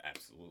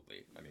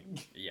 absolutely. I mean,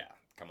 yeah,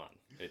 come on.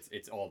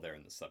 It's all there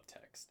in the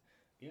subtext.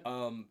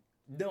 Yeah.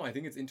 No, I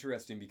think it's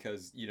interesting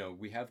because,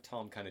 we have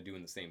Tom kind of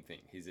doing the same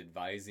thing. He's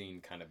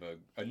advising kind of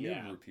a new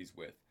group he's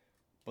with.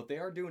 But they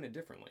are doing it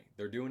differently.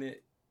 They're doing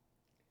it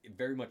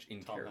very much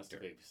in Tom character.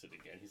 Tom has to babysit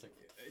again. He's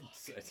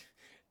like,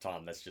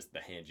 Tom, that's just the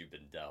hand you've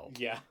been dealt.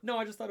 Yeah. No,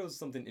 I just thought it was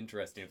something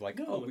interesting. Like,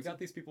 we got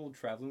these people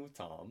traveling with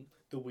Tom.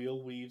 The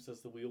wheel weaves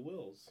as the wheel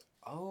wills.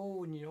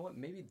 Oh, and you know what?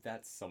 Maybe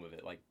that's some of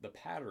it. Like, the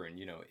pattern,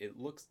 it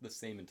looks the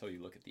same until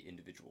you look at the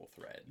individual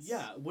threads.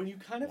 Yeah, when you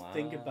kind of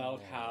think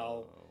about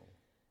how...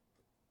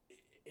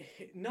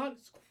 Not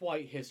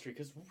quite history,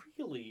 because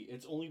really,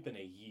 it's only been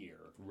a year.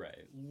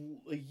 Right.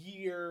 A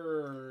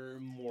year,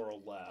 more or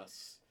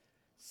less,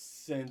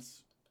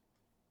 since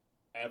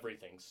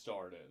everything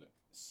started.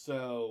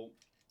 So,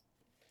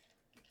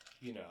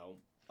 I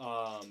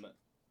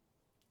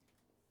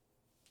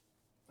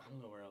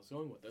don't know where I was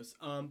going with this.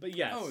 But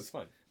yes. Oh, it's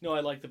fun. No,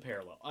 I like the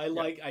parallel.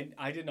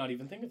 I did not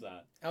even think of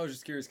that. I was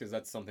just curious because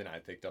that's something I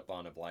picked up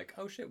on of like,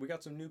 oh shit, we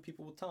got some new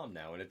people with Tom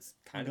now, and it's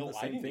kind of the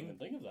same thing. I didn't even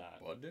think of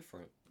that. But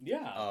different.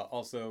 Yeah.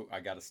 Also, I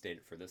gotta state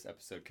it for this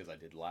episode because I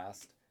did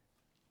last.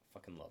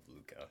 Fucking love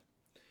Luca.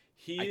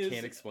 I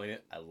can't explain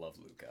it. I love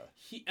Luca.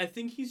 I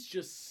think he's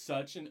just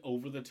such an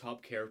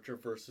over-the-top character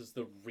versus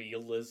the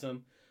realism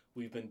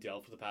we've been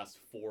dealt for the past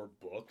 4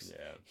 books.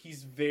 Yeah.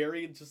 He's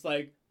very just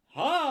like,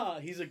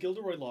 he's a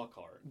Gilderoy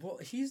Lockhart. Well,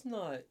 he's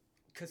not,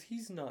 because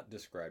he's not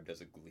described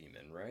as a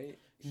gleeman, right?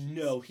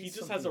 He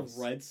just has a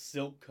red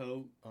silk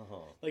coat.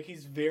 Uh-huh. Like,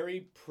 he's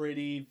very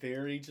pretty,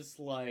 very just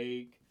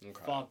like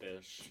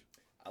foppish.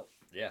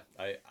 Yeah,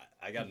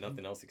 I got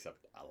nothing else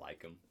except I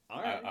like him.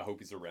 All right. I hope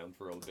he's around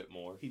for a little bit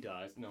more. He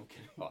dies. No, I'm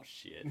kidding. Oh,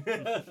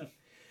 shit.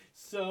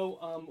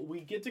 So,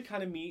 we get to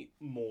kind of meet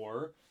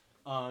more,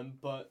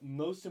 but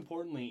most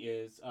importantly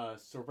is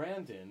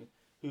Sarandon,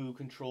 who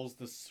controls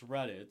the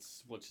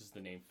Sreddits, which is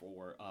the name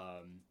for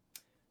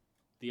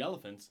the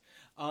elephants.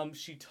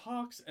 She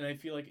talks, and I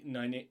feel like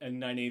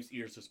Nynaeve's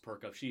ears just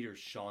perk up. She hears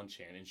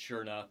Seanchan, and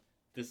sure enough,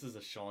 this is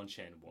a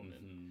Seanchan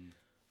woman.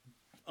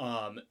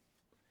 Mm-hmm.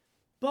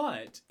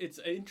 But it's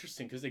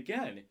interesting because,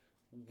 again,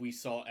 we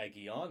saw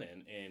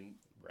Egeanin in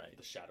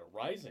The Shadow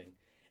Rising,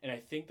 and I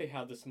think they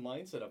have this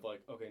mindset of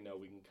like, okay, no,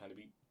 we can kind of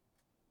be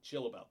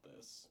chill about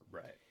this.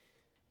 Right.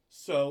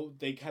 So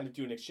they kind of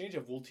do an exchange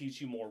of, we'll teach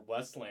you more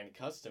Westland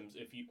customs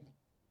if you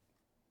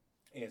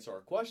answer our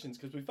questions,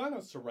 because we found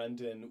out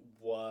Sarandon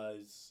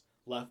was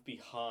left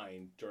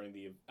behind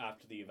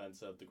after the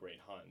events of the Great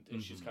Hunt,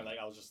 and she's kind of like,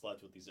 I was just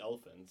left with these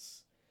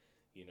elephants,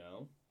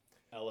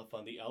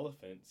 Elephant the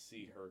elephant,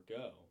 see her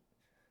go.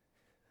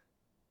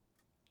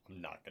 I'm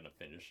not gonna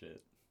finish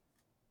it.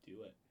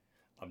 Do it.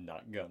 I'm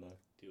not gonna.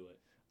 Do it.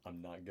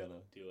 I'm not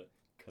gonna. Do it.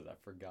 Because I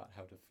forgot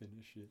how to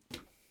finish it.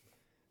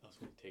 I was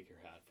going to take your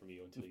hat from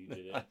you until you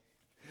did it.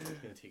 I'm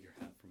gonna take your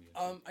hat from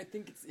you. I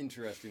think it's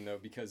interesting though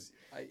because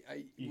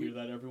you hear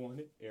that,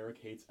 everyone? Eric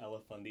hates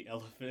Elephant the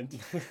elephant.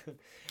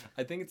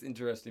 I think it's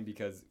interesting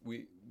because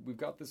we've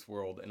got this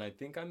world, and I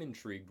think I'm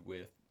intrigued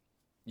with,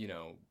 you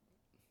know,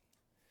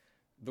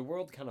 the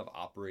world kind of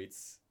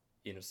operates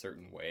in a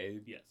certain way.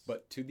 Yes.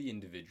 But to the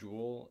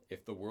individual,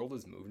 if the world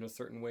is moving a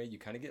certain way, you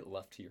kind of get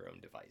left to your own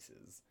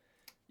devices.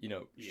 You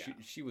know, yeah.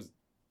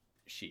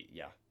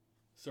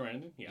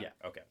 Sarandon? Yeah. Yeah,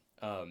 okay.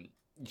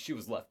 She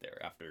was left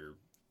there after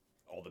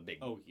all the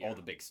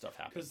big stuff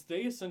happened. Because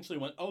they essentially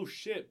went, oh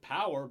shit,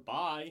 power,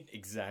 bye.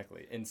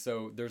 Exactly. And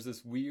so there's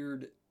this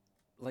weird,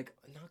 like,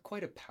 not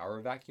quite a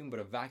power vacuum, but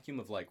a vacuum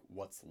of, like,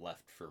 what's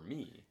left for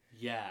me.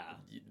 Yeah.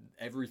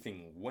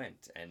 Everything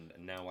went, and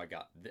now I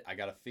got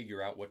to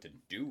figure out what to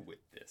do with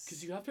this.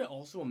 Because you have to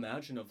also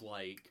imagine of,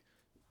 like,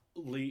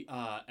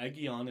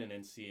 Egyanan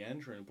and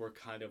Ciandran were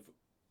kind of...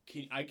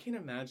 I can't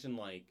imagine,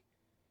 like,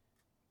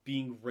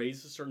 being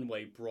raised a certain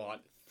way,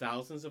 brought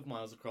thousands of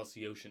miles across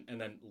the ocean, and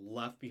then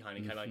left behind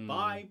and kind of like,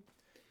 bye.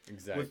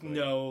 Exactly. With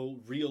no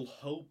real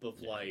hope of,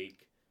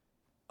 like,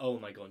 oh,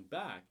 am I going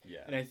back? Yeah.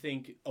 And I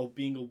think,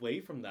 being away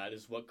from that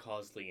is what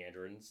caused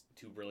Liandrin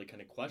to really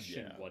kind of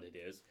question what it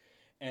is.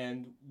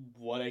 And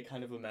what I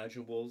kind of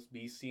imagine will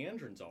be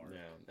Ciandran's arc.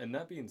 Yeah. And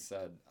that being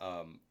said,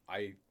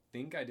 I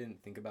think I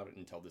didn't think about it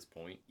until this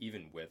point,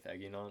 even with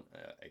Egyanan.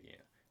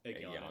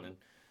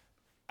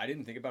 I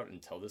didn't think about it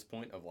until this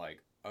point of,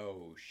 like,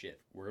 oh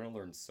shit, we're going to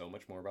learn so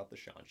much more about the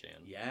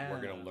Seanchan. Yeah.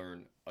 We're going to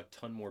learn a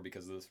ton more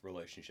because of this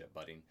relationship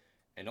budding.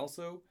 And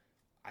also,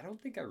 I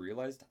don't think I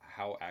realized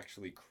how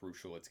actually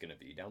crucial it's going to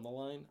be down the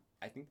line.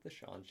 I think the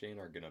Seanchan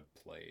are going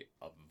to play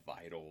a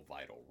vital,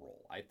 vital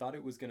role. I thought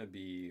it was going to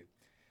be...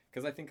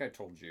 Because I think I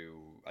told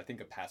you, I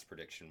think a past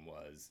prediction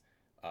was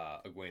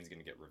Egwene's going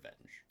to get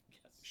revenge.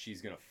 Yes.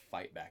 She's going to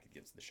fight back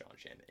against the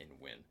Seanchan and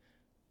win.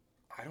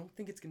 I don't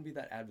think it's going to be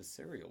that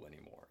adversarial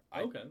anymore.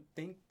 Okay. I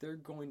think they're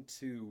going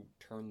to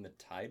turn the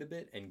tide a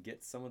bit and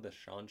get some of the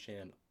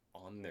Seanchan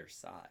on their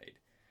side.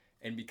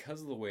 And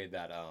because of the way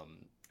that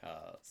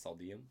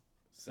Saldaean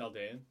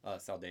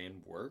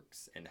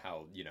works and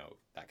how, you know,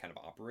 that kind of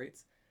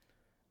operates,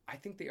 I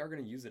think they are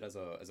going to use it as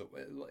a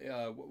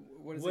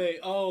what is it? Wait,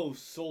 oh,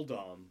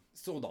 Soldom.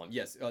 Soldom,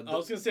 yes. I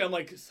was going to say, I'm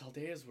like,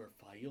 Saldaea is where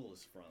Fail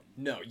is from.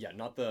 No, yeah,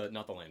 not the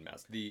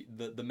landmass.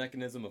 The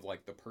mechanism of,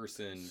 like, the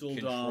person Soldom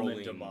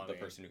controlling and Damani. The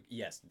person who...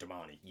 Yes,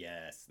 Damani.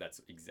 Yes,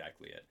 that's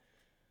exactly it.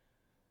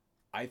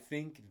 I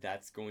think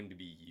that's going to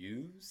be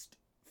used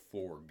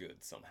for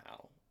good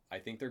somehow. I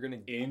think they're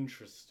going to...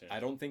 Interesting.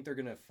 I don't think they're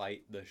going to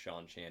fight the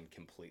Seanchan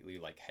completely,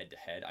 like,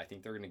 head-to-head. I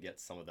think they're going to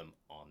get some of them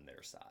on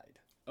their side.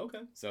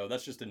 Okay. So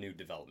that's just a new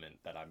development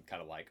that I'm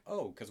kind of like,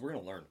 oh, because we're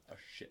going to learn a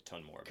shit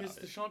ton more about it. Because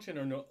the Seanchan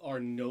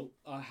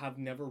have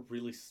never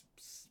really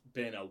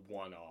been a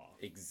one-off.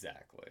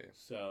 Exactly.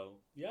 So,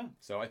 yeah.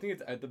 So I think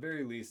it's, at the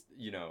very least,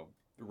 you know,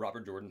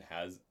 Robert Jordan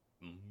has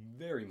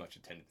very much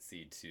a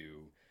tendency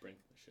to... Bring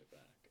the shit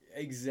back.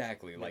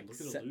 Exactly. Man, like look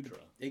at Aludra.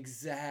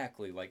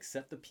 Exactly. Like,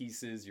 set the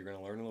pieces. You're going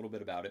to learn a little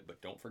bit about it,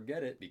 but don't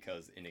forget it,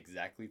 because in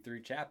exactly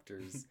 3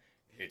 chapters,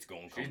 it's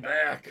going to come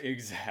back.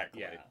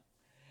 Exactly. Yeah.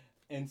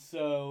 And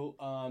so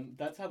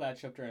that's how that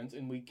chapter ends,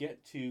 and we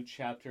get to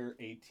chapter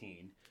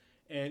 18.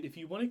 And if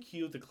you want to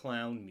cue the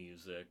clown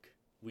music,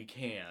 we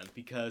can,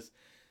 because...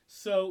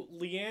 So,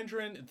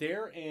 Liandrin,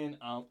 they're in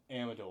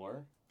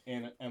Amador.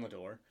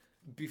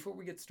 Before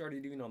we get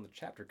started even on the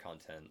chapter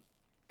content,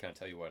 can I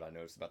tell you what I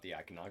noticed about the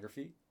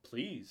iconography?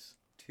 Please.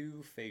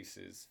 2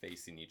 faces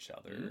facing each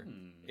other,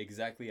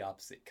 exactly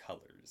opposite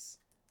colors.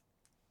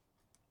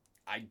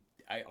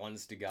 I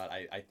honest to God,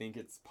 I think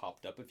it's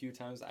popped up a few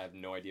times. I have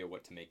no idea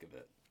what to make of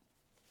it.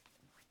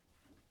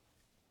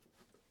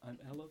 I'm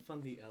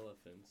Elephant the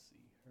elephant. See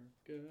her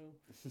go. God,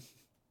 that's in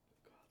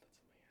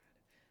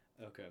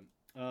my head. Okay.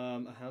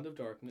 A Hound of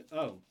Darkness.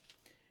 Oh.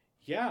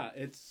 Yeah,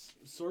 it's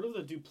sort of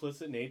the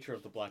duplicit nature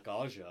of the Black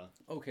Aja.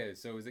 Okay,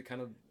 so is it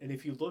kind of... And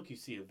if you look, you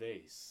see a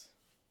vase.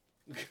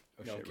 Oh,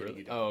 no, shit,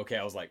 really? Oh, okay,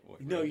 I was like...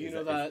 What, no, you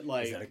know that,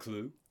 like... Is that a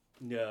clue?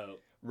 No.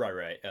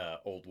 Right.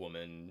 Old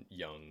woman,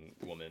 young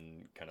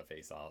woman kind of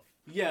face off.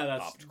 Yeah,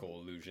 that's... Optical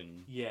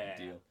illusion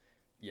deal.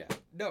 Yeah.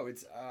 No,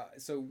 it's...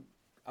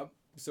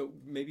 So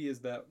maybe is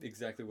that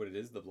exactly what it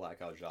is? The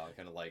Black Aja,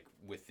 kind of like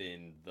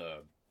within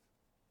the...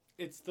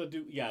 It's the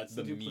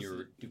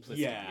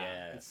duplicity. Yeah,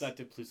 yes. It's that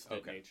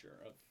duplicit nature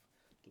of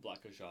the Black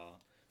Aja.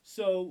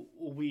 So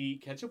we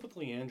catch up with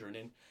Liandrin,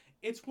 and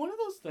it's one of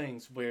those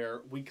things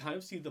where we kind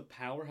of see the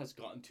power has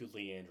gotten to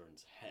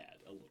Liandrin's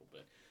head a little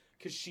bit.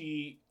 Because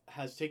she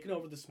has taken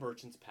over this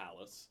merchant's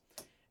palace,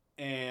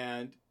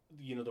 and,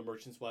 you know, the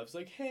merchant's wife's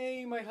like,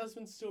 hey, my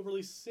husband's still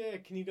really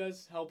sick, can you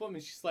guys help him?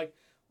 And she's like,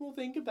 well,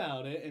 think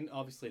about it. And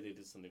obviously they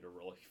did something to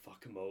really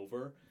fuck him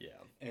over.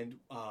 Yeah. And,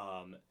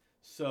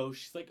 so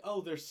she's like,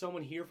 oh, there's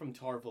someone here from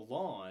Tar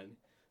Valon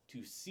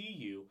to see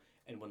you.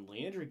 And when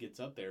Liandrin gets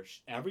up there,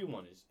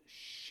 everyone is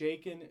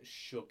shaken,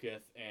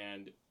 shooketh,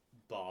 and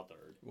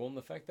bothered. Well, and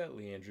the fact that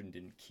Leandrin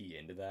didn't key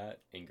into that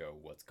and go,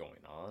 what's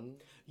going on?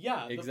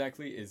 Yeah.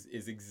 Exactly, is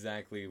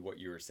exactly what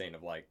you were saying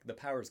of, like, the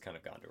power's kind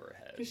of gone to her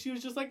head. Because she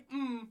was just like,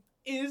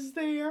 is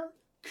there?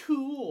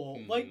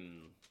 Cool. Like,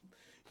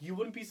 you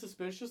wouldn't be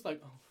suspicious?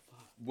 Like, oh,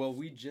 fuck. Well,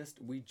 we just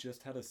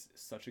had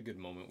such a good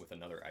moment with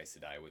another Aes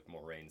Sedai with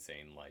Moraine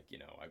saying, like, you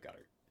know, I've got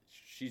her.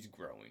 She's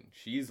growing.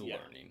 She's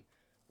learning.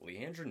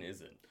 Leandrin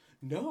isn't.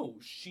 No,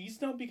 she's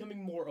not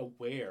becoming more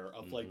aware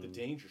of, like, the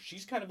danger.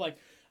 She's kind of like,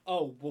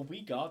 oh, well,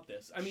 we got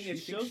this. I mean, she it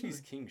shows she's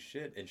king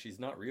shit, and she's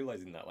not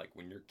realizing that, like,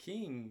 when you're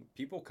king,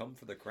 people come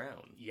for the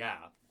crown. Yeah.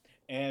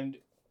 And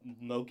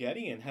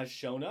Moghedien has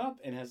shown up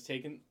and has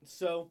taken...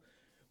 So,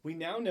 we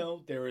now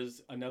know there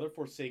is another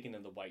Forsaken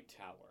in the White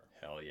Tower.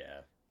 Hell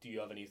yeah. Do you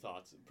have any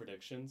thoughts,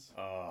 predictions?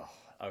 Oh,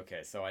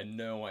 okay. So I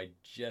know I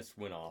just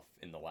went off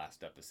in the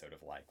last episode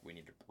of, like, we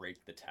need to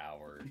break the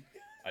tower.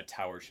 A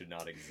tower should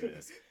not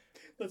exist.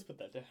 Let's put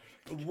that down.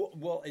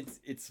 Well,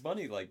 it's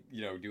funny, like,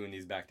 you know, doing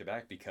these back to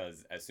back,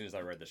 because as soon as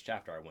I read this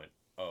chapter, I went,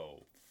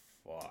 oh,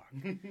 fuck.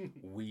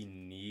 We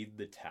need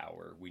the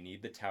tower. We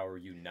need the tower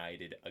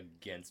united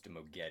against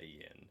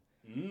Moghedien.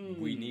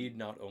 We need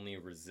not only a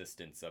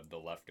resistance of the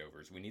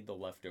leftovers, we need the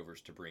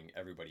leftovers to bring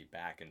everybody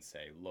back and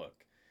say,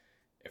 look,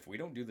 if we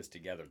don't do this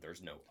together,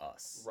 there's no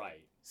us.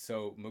 Right.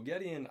 So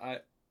Moghedien,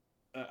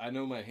 I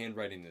know my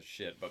handwriting is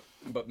shit,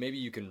 but maybe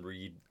you can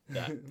read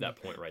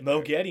that point right there.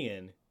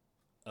 Moghedien.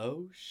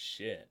 Oh,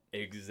 shit.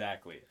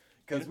 Exactly.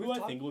 Because who I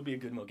think would be a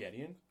good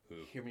Moghedien? Who?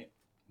 Hear me out.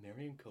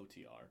 Marion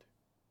Cotillard.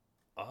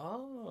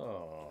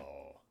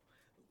 Oh.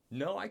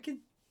 No, I could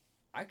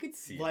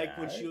see like that.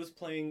 when she was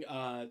playing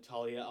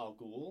Talia al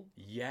Ghul.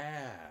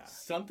 Yeah.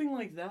 Something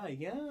like that,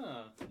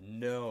 yeah.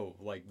 No,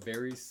 like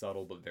very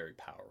subtle but very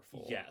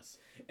powerful. Yes.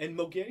 And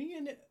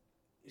Moghedien,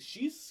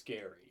 she's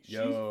scary.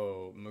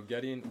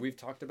 Moghedien, we've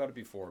talked about it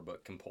before,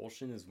 but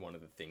compulsion is one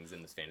of the things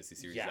in this fantasy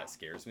series that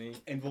scares me.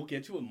 And we'll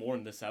get to it more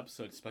in this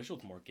episode, especially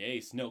with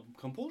Morghese. No,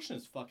 compulsion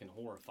is fucking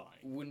horrifying.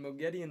 When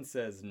Moghedien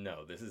says,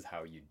 no, this is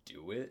how you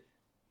do it,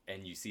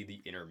 and you see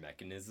the inner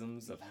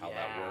mechanisms of how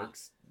that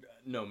works.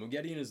 No,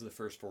 Moghedien is the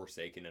first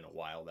Forsaken in a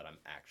while that I'm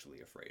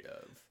actually afraid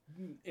of.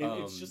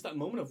 And it's just that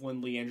moment of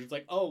when Leandrin's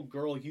like, oh,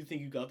 girl, you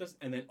think you got this?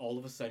 And then all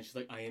of a sudden she's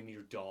like, I am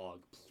your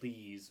dog.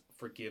 Please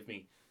forgive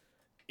me.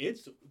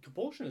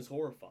 Compulsion is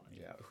horrifying.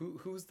 Yeah.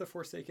 Who's the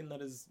Forsaken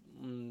that is,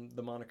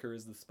 the moniker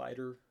is the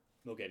spider?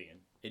 Moghedien.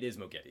 It is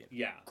Moghedien.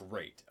 Yeah.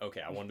 Great.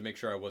 Okay, I wanted to make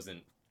sure I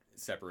wasn't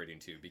separating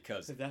two,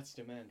 because that's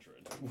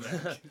Demandred.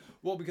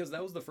 Well, because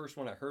that was the first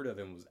one I heard of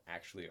and was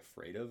actually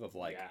afraid of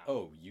like,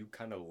 oh, you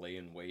kind of lay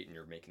in wait and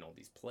you're making all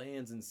these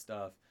plans and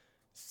stuff.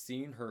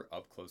 Seeing her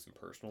up close and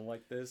personal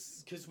like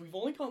this, because we've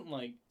only gotten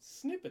like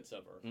snippets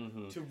of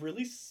her to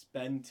really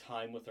spend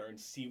time with her and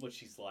see what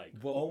she's like.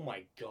 Well, oh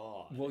my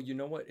god. Well, you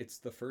know what? It's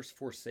the first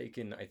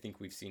Forsaken I think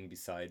we've seen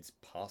besides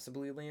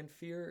possibly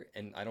Lanfear,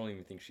 and I don't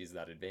even think she's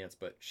that advanced,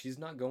 but she's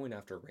not going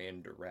after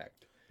Rand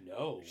direct.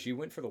 No. She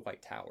went for the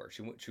White Tower.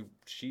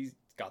 She's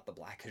got the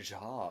Black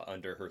Ajah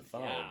under her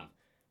thumb. Yeah.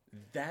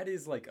 That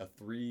is like a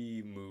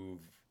 3-move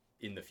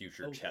in the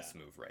future chess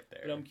move right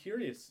there. But I'm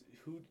curious,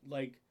 who,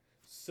 like,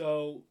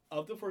 so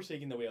of the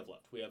Forsaken that we have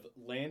left, we have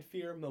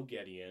Lanfear,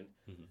 Moghedien,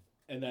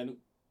 and then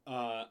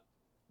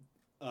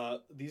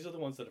these are the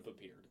ones that have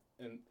appeared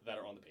and that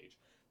are on the page.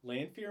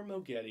 Lanfear,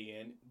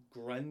 Moghedien,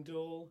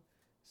 Grendel,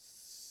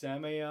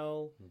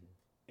 Samael,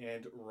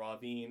 and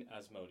Ravine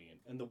Asmodean.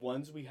 And the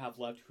ones we have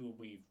left who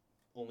we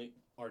only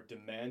are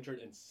Demandred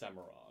and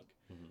Semirog.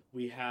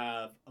 We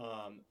have hold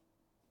on,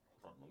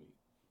 let me...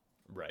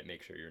 Right,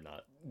 make sure you're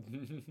not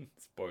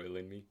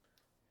spoiling me.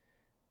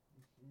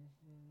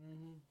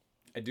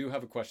 I do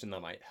have a question that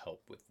might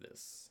help with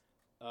this.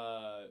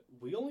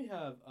 We only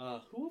have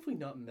who have we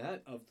not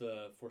met of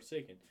the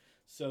Forsaken?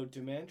 So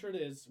Demandred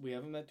is, we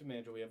haven't met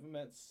Demandred, we haven't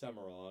met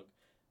Semirog.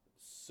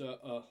 So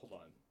hold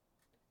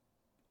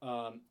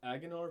on.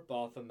 Agenor,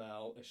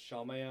 Bothamel,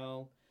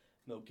 Ishamael,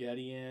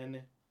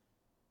 Moghedien,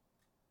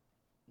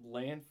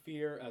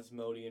 Lanfear,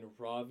 Asmodean,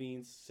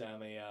 Ravine,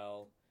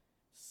 Samael,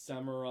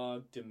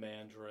 Semirog,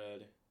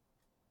 Demandred.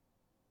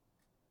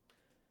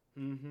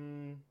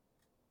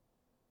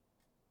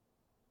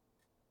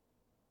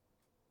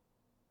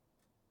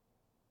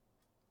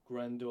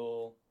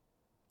 Grendel.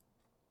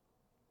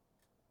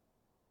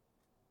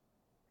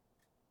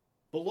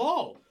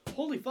 Bilal!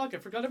 Holy fuck, I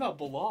forgot about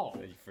Bilal.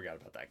 You forgot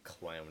about that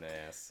clown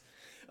ass.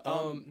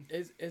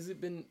 Has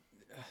it been...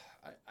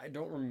 I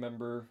don't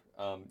remember.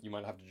 You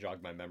might have to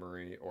jog my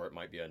memory, or it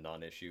might be a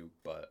non-issue,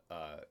 but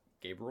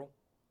Gabriel?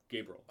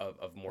 Gabriel.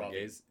 Of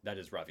Morghese? That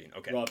is Ravine.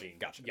 Okay. Ravine.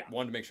 Gotcha. Yeah.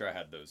 Wanted to make sure I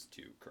had those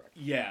two correct.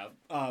 Yeah.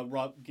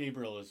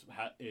 Gabriel is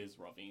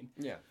Ravine.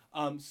 Yeah.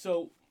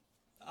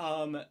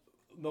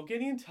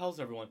 Moghedien tells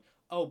everyone,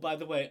 oh, by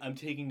the way, I'm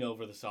taking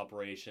over this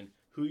operation.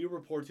 Who you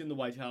report to in the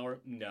White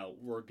Tower? No,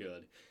 we're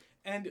good.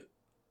 And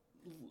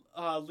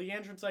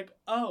Leandrin's like,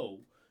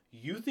 oh,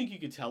 you think you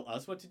could tell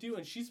us what to do?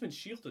 And she's been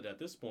shielded at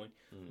this point.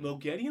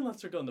 Moghedien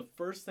lets her go, and the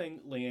first thing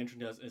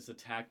Leandrin does is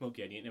attack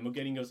Moghedien. And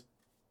Moghedien goes,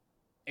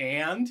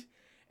 and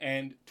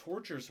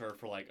tortures her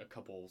for like a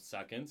couple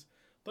seconds.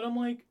 But I'm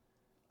like,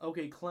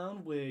 okay,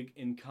 Clown Wig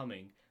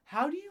incoming.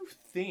 How do you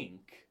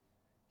think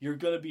you're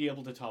going to be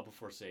able to top a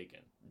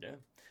Forsaken? Yeah.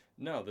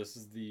 No, this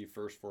is the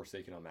first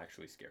Forsaken I'm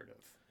actually scared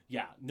of.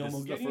 Yeah, no, this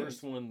Moghedien is the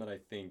first one that I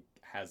think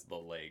has the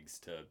legs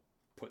to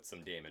put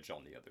some damage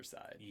on the other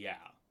side. Yeah.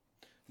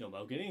 No,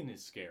 Moghedien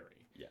is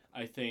scary. Yeah.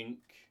 I think,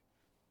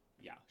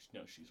 yeah,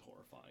 no, she's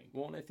horrifying.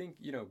 Well, and I think,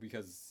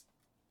 because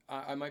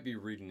I might be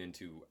reading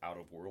into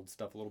out-of-world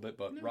stuff a little bit,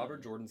 but No.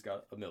 Robert Jordan's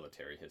got a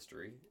military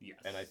history. Yes.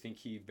 And I think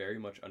he very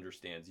much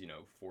understands,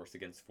 force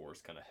against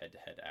force, kind of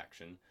head-to-head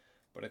action.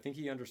 But I think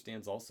he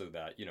understands also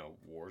that,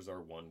 wars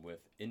are won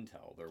with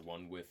intel. They're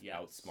won with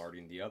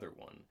outsmarting the other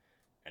one.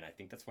 And I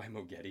think that's why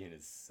Moghedien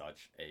is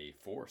such a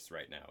force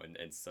right now.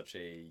 And such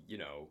a,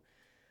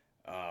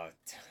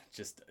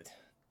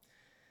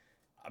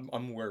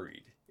 I'm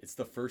worried. It's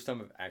the first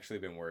time I've actually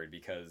been worried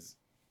because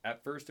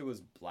at first it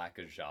was Black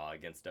Ajah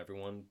against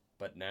everyone,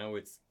 but now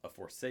it's a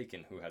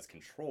Forsaken who has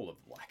control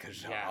of Black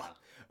Ajah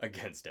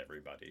against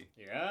everybody.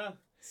 Yeah.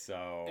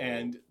 So...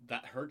 And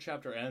that her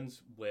chapter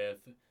ends with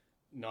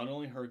not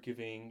only her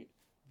giving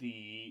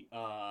the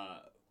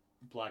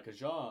Black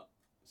Ajah,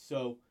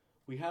 so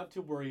we have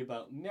to worry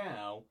about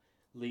now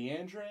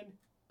Liandrin,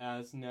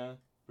 Asna,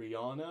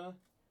 Rihanna,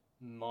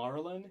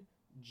 Marlon,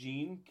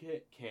 Jean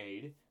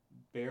Cade,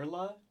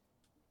 Berla,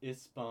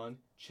 Ispan,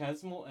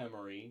 Chesmal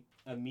Emery,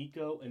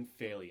 Amiko, and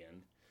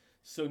Phalion.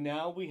 So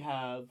now we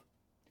have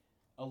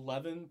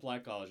 11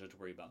 Black Ajah to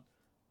worry about.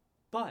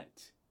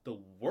 But the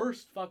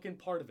worst fucking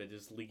part of it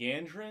is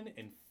Liandrin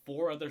and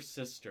 4 other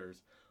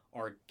sisters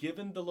are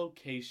given the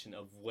location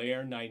of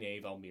where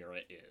Nynaeve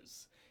Almira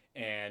is.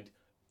 And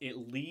it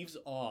leaves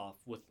off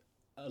with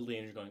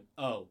Liandrin going,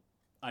 oh,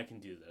 I can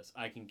do this.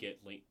 I can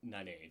get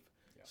Nynaeve.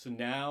 Yeah. So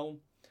now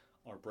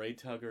our braid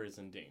tugger is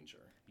in danger.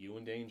 You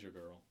in danger,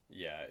 girl.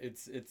 Yeah,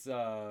 it's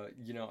I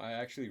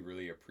actually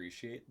really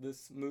appreciate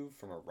this move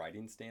from a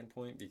writing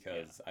standpoint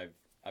because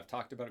I've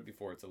talked about it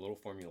before. It's a little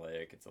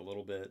formulaic. It's a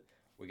little bit,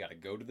 we got to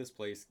go to this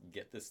place,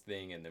 get this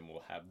thing, and then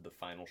we'll have the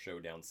final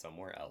showdown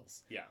somewhere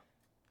else. Yeah.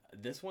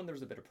 This one,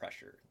 there's a bit of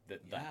pressure.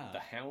 The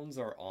hounds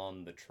are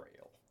on the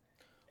trail,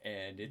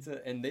 and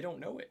and they don't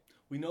know it.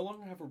 We no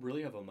longer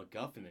really have a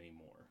MacGuffin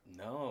anymore.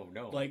 No.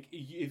 Like,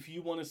 if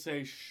you want to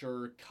say,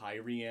 sure,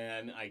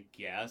 Kyrian, I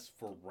guess,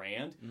 for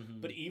Rand,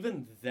 but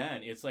even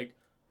then, it's like,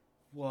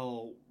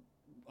 well,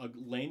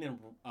 Lane and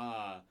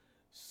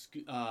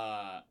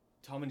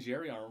Tom and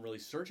Jerry aren't really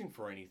searching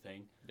for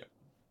anything. Yep.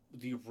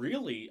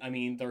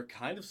 They're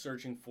kind of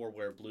searching for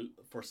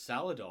for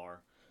Saladar,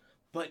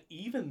 but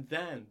even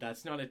then,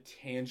 that's not a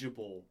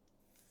tangible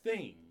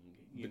thing,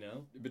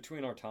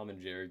 Between our Tom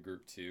and Jerry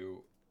group,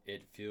 too,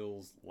 it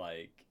feels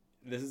like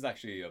this is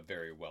actually a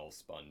very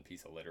well-spun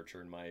piece of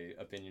literature, in my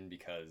opinion,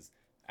 because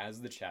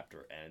as the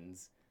chapter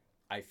ends,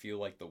 I feel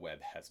like the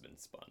web has been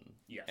spun.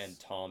 Yes. And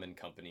Tom and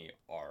company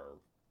are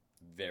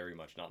very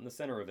much not in the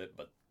center of it,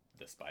 but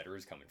the spider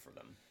is coming for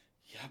them.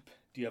 Yep.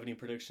 Do you have any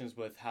predictions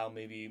with how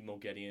maybe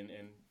Moghedien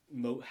and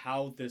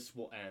how this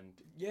will end?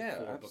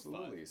 Yeah,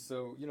 absolutely.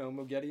 So,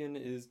 Moghedien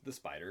is the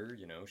spider,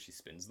 she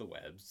spins the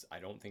webs. I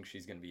don't think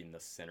she's going to be in the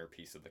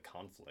centerpiece of the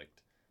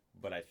conflict.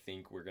 But I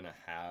think we're going to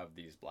have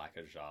these Black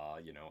Ajah,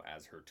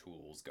 as her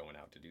tools going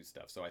out to do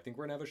stuff. So I think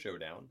we're going to have a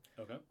showdown.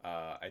 Okay.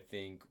 I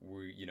think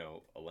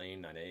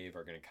Elaine, Nynaeve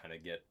are going to kind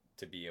of get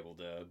to be able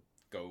to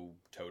go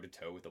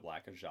toe-to-toe with the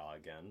Black Ajah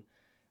again.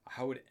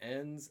 How it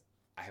ends,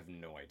 I have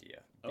no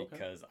idea.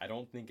 Because I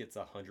don't think it's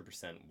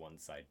 100% one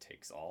side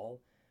takes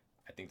all.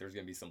 I think there's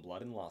going to be some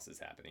blood and losses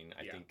happening.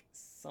 I think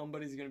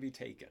somebody's going to be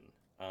taken.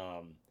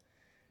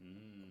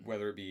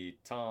 Whether it be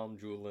Tom,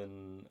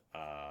 Julian,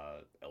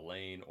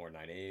 Elaine, or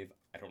Nynaeve,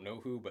 I don't know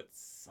who, but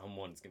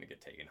someone's going to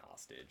get taken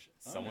hostage.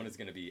 Someone is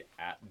going to be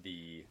at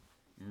the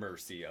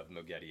mercy of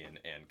Moghedien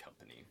and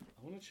company.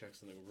 I want to check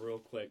something real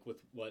quick with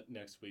what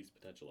next week's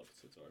potential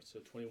episodes are. So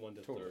 21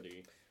 to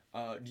 30.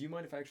 Do you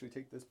mind if I actually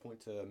take this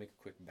point to make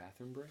a quick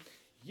bathroom break?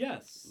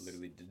 Yes.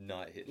 Literally did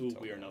not hit until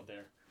we are not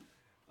there.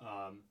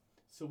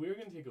 So we're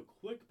going to take a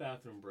quick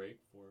bathroom break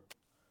for...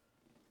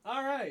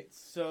 All right,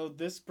 so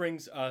this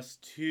brings us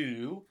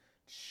to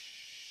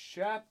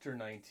chapter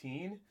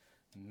 19,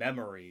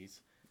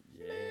 Memories.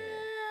 Yeah.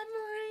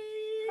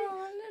 Memories, all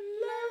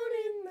alone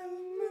in the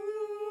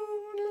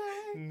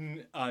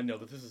moonlight. No,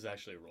 but this is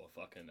actually a real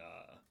fucking,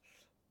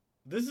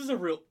 this is a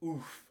real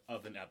oof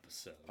of an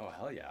episode. Oh,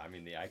 hell yeah. I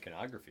mean, the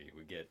iconography,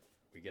 we get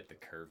the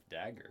curved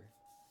dagger.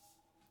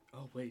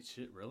 Oh, wait,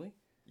 shit, really?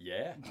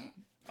 Yeah.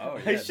 Oh,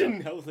 yeah. I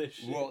should know this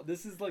shit. Well,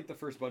 this is like the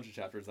first bunch of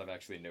chapters I've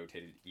actually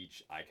notated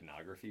each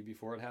iconography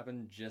before it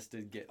happened, just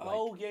to get like...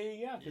 Oh,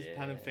 yeah. Because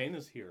Panan Fain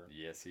is here.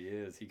 Yes, he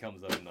is. He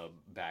comes up in the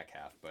back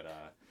half. But,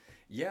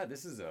 yeah,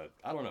 this is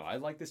I don't know. I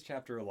like this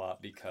chapter a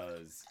lot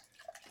because...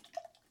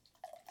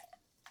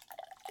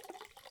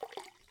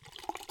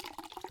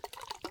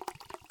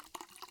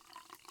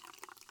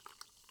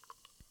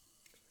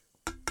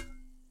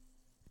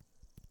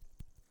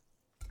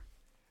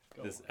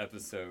 This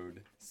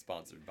episode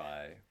sponsored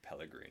by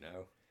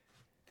Pellegrino.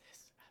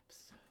 This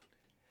episode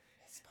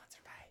is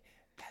sponsored by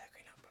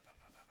Pellegrino.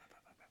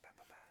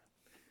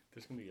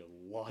 There's gonna be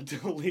a lot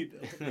to lead.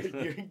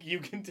 You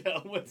can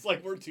tell it's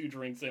like we're 2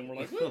 drinks in. We're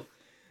like,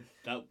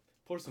 that.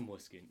 Pour some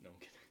whiskey. No, I'm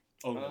kidding.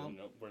 Oh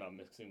no, we're not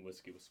mixing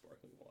whiskey with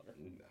sparkling water.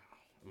 No,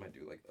 I might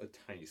do like a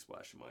tiny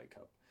splash in my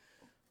cup.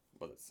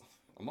 But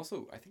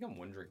I think I'm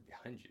wondering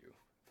behind you,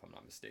 if I'm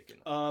not mistaken.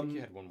 I think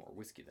you had one more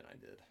whiskey than I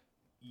did.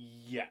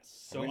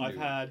 Yes. So I've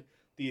had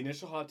the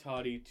initial hot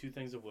toddy, 2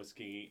 things of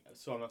whiskey.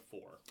 So I'm at 4.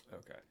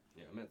 Okay.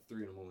 Yeah, I'm at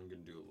 3, and I'm only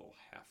gonna do a little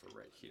halfer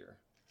right here.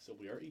 So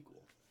we are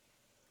equal.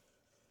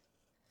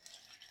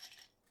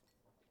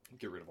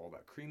 Get rid of all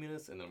that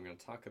creaminess, and then I'm gonna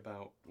talk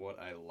about what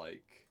I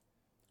like.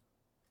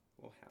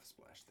 Well, half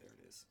splash. There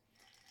it is.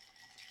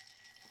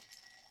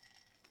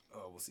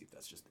 Oh, we'll see if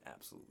that's just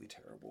absolutely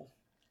terrible.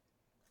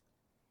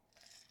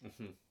 Oh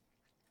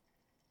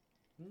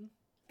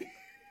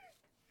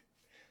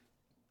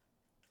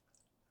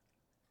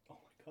my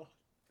god,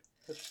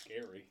 that's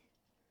scary.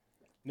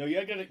 No,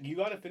 you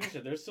gotta finish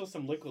it. There's still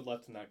some liquid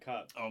left in that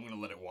cup. Oh, I'm gonna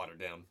let it water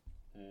down.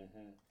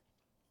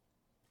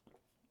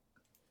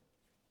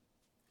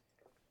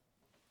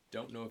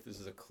 Don't know if this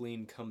is a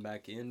clean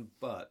comeback in,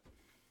 but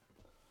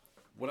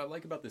what I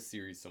like about this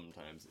series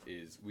sometimes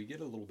is we get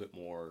a little bit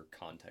more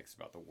context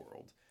about the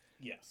world.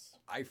 Yes.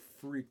 I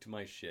freaked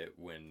my shit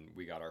when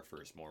we got our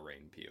first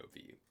Moiraine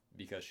POV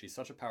because she's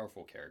such a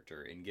powerful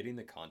character, and getting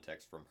the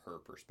context from her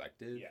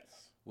perspective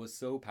was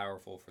so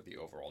powerful for the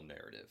overall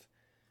narrative.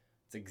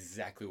 It's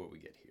exactly what we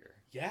get here.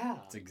 Yeah.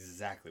 It's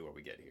exactly what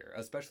we get here,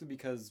 especially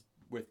because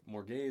with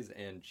Morghese,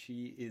 and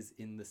she is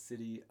in the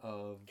city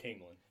of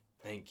Caemlyn.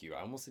 Thank you. I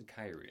almost said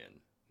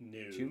Cairhien.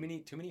 No. Too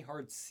many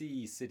hard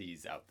C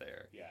cities out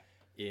there. Yeah.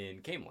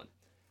 In Caemlyn.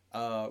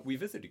 We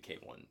visited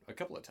Caemlyn a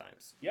couple of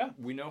times. Yeah.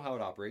 We know how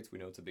it operates. We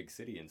know it's a big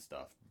city and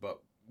stuff,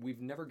 but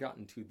we've never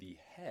gotten to the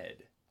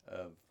head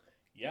of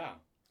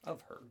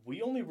her.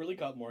 We only really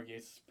got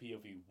Morghese's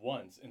POV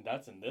once, and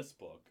that's in this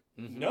book.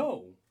 Mm-hmm.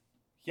 No.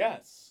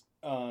 Yes.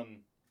 A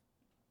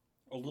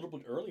little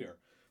bit earlier.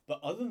 But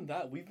other than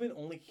that, we've been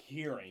only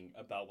hearing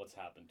about what's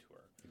happened to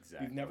her.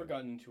 Exactly. We've never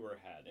gotten into her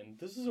head. And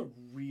this is a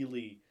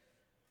really,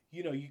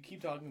 you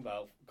keep talking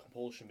about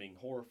compulsion being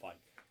horrifying.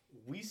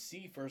 We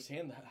see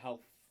firsthand how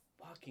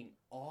fucking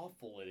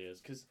awful it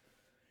is. Because,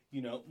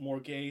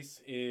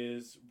 Morghese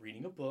is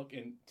reading a book,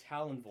 and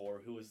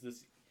Talonvor, who is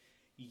this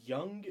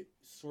young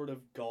sort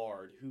of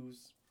guard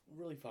who's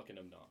really fucking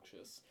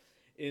obnoxious,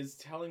 is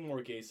telling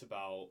Morghese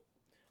about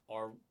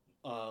our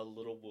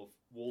little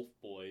wolf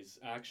boy's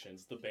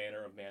actions. The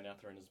banner of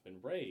Manetheren has been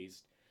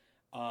raised.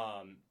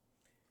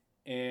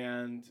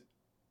 And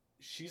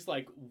she's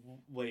like,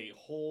 wait,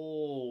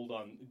 hold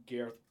on,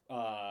 Gareth,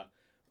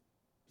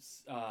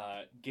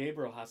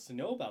 Gabriel has to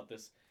know about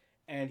this.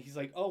 And he's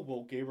like, oh,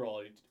 well,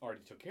 Gabriel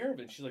already took care of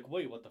it. And she's like,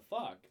 wait, what the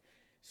fuck?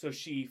 So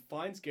she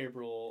finds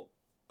Gabriel,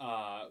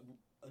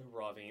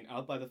 Ravine,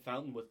 out by the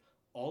fountain with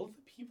all of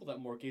the people that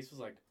Morghese was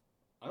like,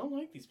 I don't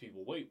like these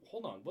people. Wait,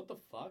 hold on, what the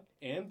fuck?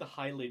 And the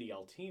High Lady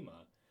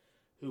Altima,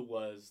 who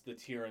was the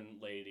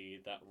Tyrion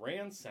lady that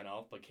Rand sent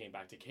off but came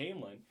back to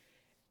Caemlyn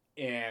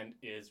and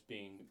is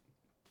being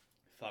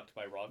fucked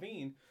by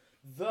Ravine.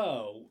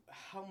 Though,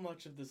 how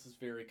much of this is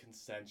very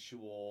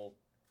consensual?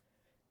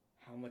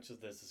 How much of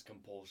this is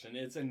compulsion?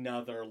 It's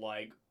another,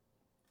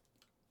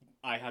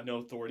 I have no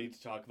authority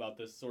to talk about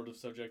this sort of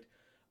subject.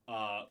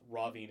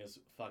 Ravine is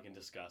fucking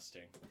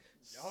disgusting.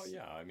 Oh,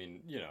 yeah. I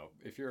mean,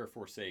 if you're a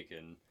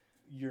Forsaken,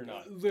 you're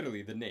not.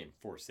 Literally, the name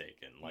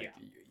Forsaken.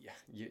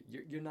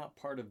 You're not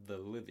part of the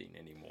living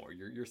anymore.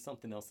 You're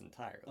something else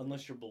entirely.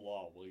 Unless you're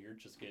Bilal, well, you're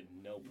just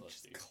getting no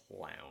pussy. Just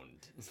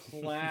clowned.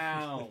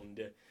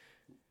 Clowned.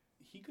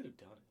 He could have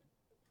done it.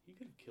 He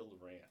could have killed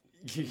Rand.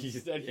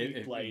 Instead,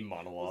 he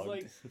monologued. Was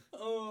like,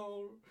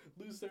 oh,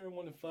 Lews Therin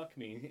want to fuck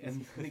me,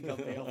 and then he got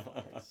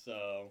Balefire.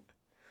 So,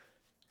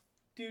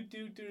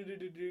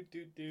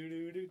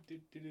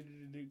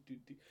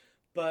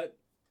 But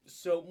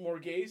so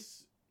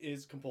Morghese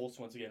is compulsed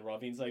once again.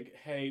 Ravine's like,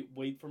 hey,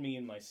 wait for me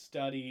in my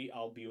study.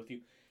 I'll be with you.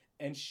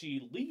 And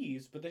she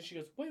leaves, but then she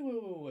goes, wait.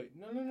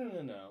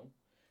 No.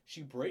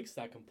 She breaks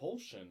that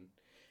compulsion.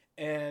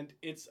 And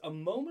it's a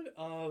moment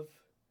of,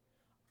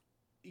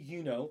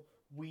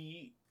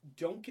 we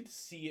don't get to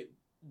see it.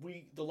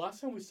 The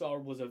last time we saw her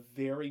was a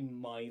very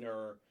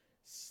minor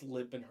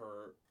slip in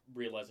her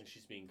realizing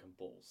she's being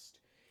compulsed.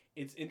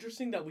 It's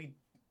interesting that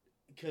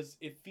because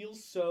it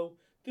feels so,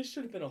 this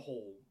should have been a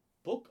whole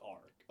book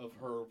arc of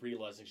her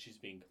realizing she's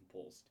being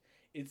compulsed.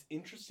 It's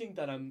interesting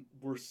that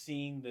we're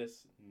seeing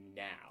this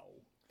now.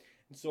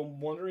 And so I'm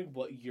wondering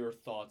what your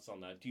thoughts on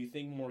that. Do you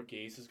think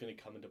Morghese is going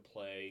to come into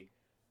play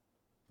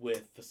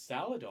with the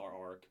Saladar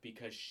arc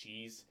because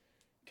she's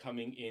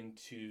coming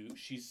into,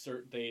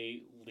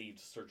 they leave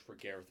to search for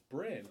Gareth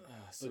Bryn.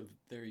 So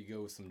there you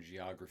go with some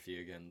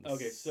geography again.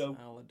 Okay, so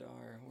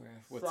Saladar,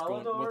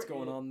 what's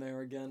going on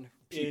there again?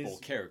 People,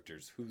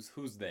 characters.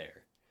 Who's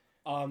there?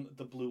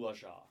 The Blue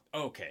Ajah.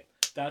 Okay,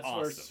 that's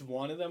awesome. Where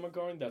Swan of them are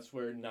going. That's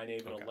where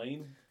Nynaeve and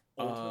Elaine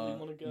ultimately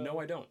want to go. No,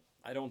 I don't.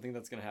 I don't think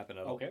that's going to happen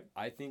at all. Okay.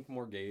 I think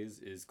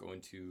Morghese is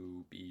going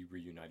to be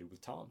reunited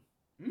with Tom.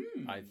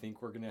 I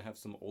think we're gonna have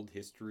some old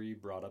history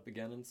brought up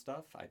again and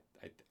stuff.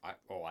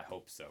 I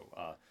hope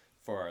so.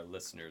 For our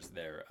listeners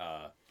there,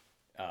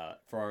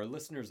 for our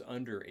listeners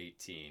under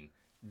 18,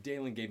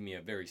 Dalen gave me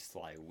a very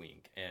sly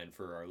wink, and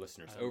for our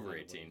listeners over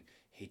 18,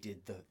 he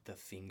did the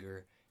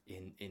finger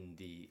in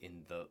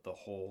the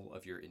hole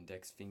of your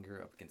index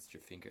finger up against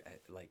your finger,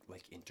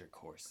 like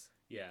intercourse.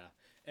 Yeah,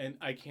 and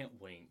I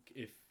can't wink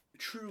if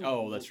true.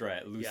 Oh, that's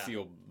right,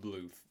 Lucille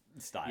Bluth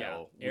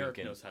style. Yeah, Eric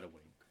winking. knows how to wink.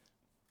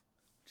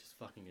 Just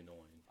fucking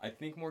annoying. I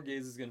think Morghese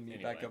is gonna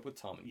meet back up with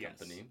Tom and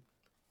company.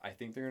 I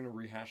think they're gonna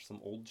rehash some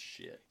old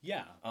shit.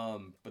 Yeah.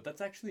 But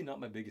that's actually not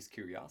my biggest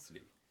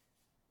curiosity.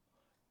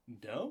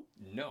 No?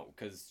 No,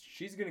 because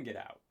she's gonna get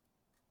out.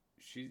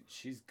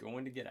 She's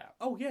going to get out.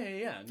 Oh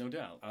yeah, no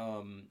doubt.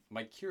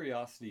 My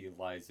curiosity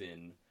lies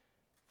in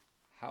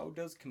how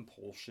does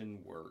compulsion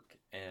work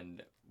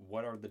and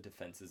what are the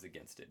defenses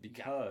against it?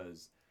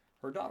 Because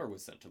her daughter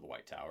was sent to the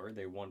White Tower.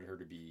 They wanted her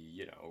to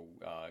be,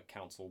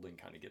 counseled and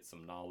kind of get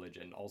some knowledge.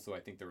 And also I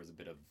think there was a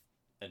bit of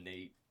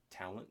innate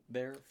talent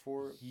there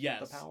for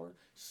the power.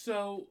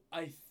 So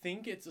I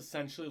think it's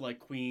essentially like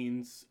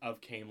Queens of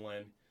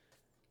Camelin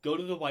go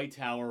to the White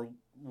Tower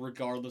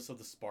regardless of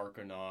the spark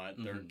or not.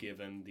 They're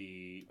given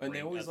the and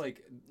they always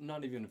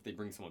not even if they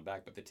bring someone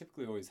back, but they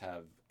typically always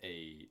have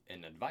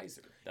an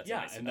advisor. That's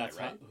and that's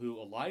right? who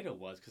Elida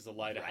was, because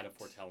Elida had a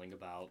foretelling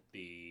about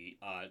the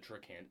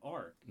Drakand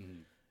arc.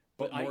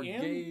 But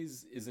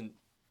Morghese isn't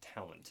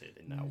talented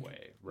in that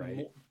way,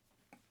 right?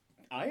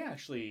 I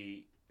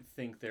actually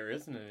think there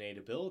is an innate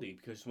ability,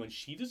 because when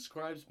she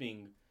describes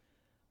being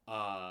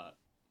compulsed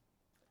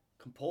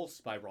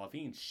by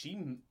Ravine,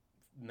 she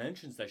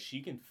mentions that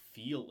she can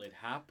feel it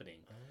happening.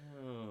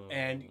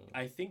 And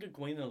I think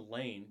Egwene and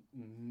Elaine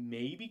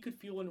maybe could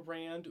feel when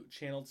Rand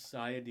channeled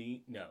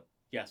Sayadine.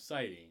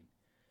 Sayadine.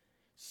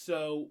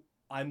 So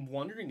I'm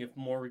wondering if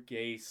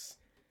Morghese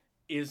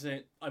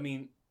isn't... I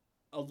mean,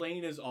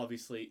 Elaine is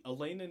obviously...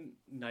 Elaine and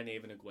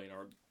Nynaeve and Egwene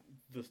are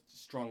the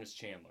strongest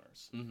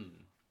channelers.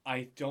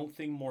 I don't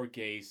think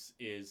Morghese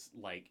is,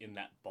 in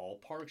that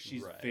ballpark.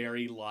 She's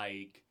very,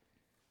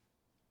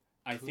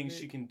 I think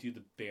she can do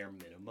the bare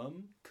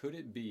minimum. Could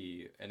it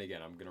be, and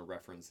again, I'm going to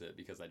reference it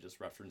because I just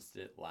referenced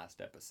it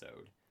last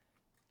episode.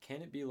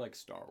 Can it be like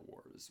Star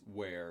Wars,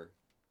 where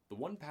the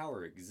one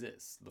power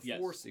exists, the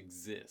Force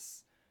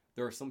exists.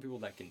 There are some people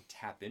that can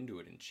tap into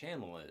it and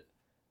channel it,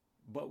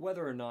 but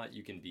whether or not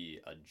you can be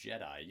a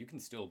Jedi, you can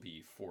still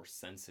be Force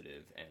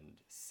sensitive and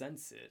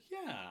sense it.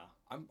 Yeah.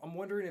 I'm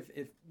wondering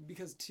if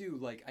because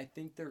too, I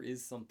think there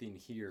is something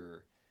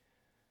here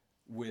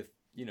with,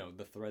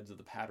 the threads of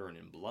the pattern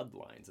in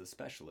Bloodlines,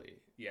 especially.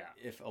 Yeah.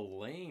 If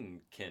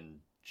Elaine can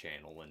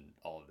channel and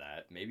all of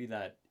that, maybe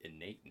that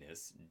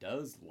innateness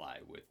does lie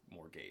with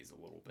Morghese a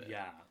little bit.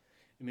 Yeah.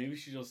 Maybe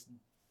she just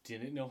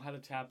didn't know how to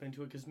tap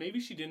into it, because maybe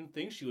she didn't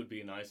think she would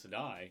be an Aes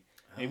Sedai.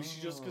 Maybe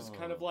she just was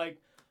kind of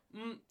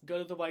go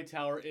to the White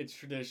Tower, it's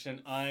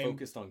tradition. I'm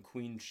focused on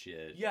queen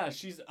shit. Yeah,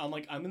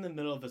 I'm in the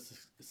middle of a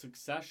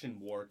succession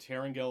war.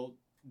 Tarangel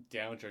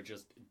Dowager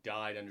just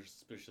died under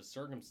suspicious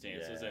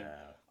circumstances, and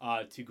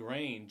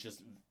Tigraine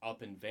just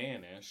up and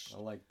vanished.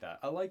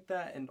 I like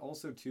that, and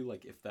also too,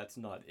 if that's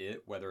not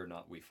it, whether or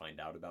not we find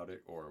out about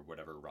it or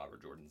whatever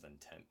Robert Jordan's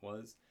intent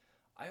was,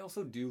 I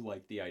also do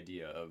like the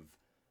idea of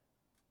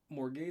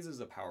Morghese is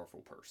a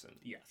powerful person.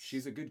 Yes,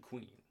 she's a good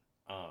queen.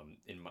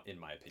 In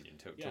my opinion,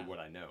 to what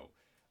I know,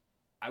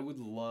 I would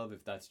love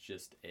if that's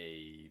just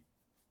a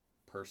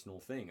personal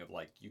thing of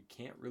you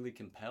can't really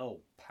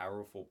compel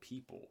powerful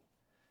people.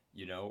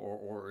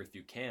 Or if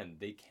you can,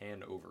 they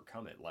can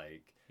overcome it.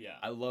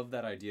 I love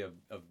that idea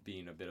of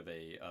being a bit of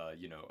a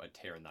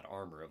tear in that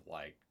armor of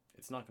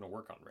it's not going to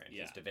work on Rand.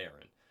 She's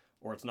Deverin.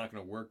 Or it's not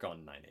going to work on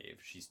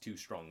Nynaeve. She's too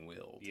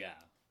strong-willed. Yeah.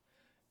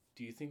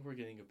 Do you think we're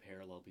getting a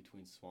parallel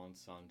between Siuan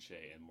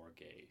Sanche and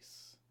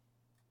Morghese?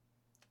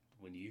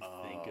 When you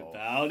think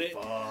about it,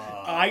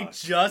 I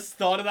just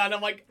thought of that and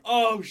I'm like,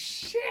 oh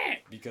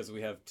shit! Because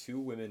we have two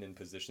women in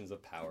positions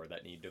of power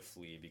that need to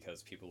flee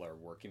because people are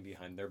working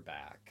behind their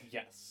back.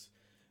 Yes.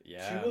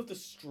 Yeah. Two of the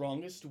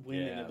strongest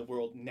women in the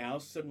world now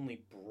suddenly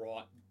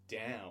brought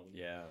down.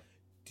 Yeah.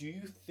 Do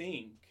you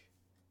think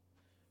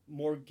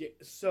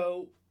Morghese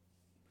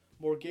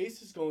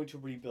is going to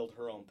rebuild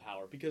her own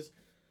power? Because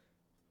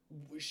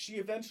she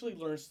eventually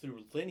learns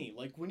through Linny.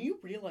 When you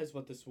realize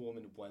what this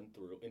woman went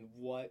through and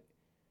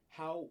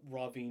how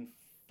Ravine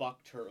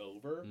fucked her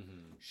over,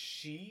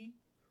 she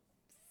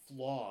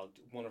flogged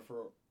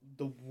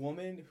the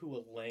woman who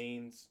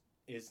Elaine's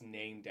is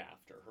named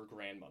after, her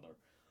grandmother,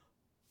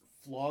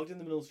 flogged in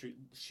the middle of the street.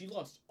 She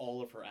lost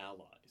all of her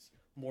allies.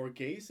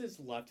 Morghese is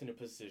left in a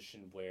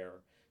position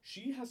where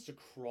she has to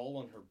crawl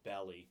on her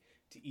belly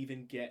to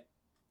even get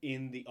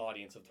in the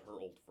audience of her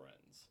old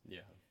friends.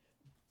 Yeah.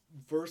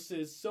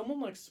 Versus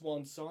someone like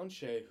Siuan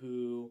Sanche,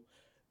 who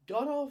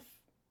got off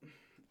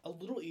a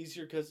little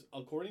easier because,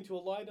 according to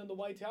Elida and the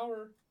White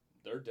Tower,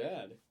 they're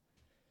dead.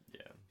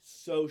 Yeah.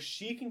 So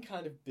she can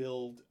kind of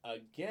build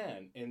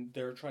again, and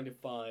they're trying to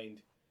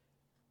find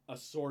a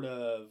sort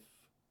of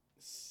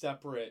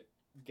separate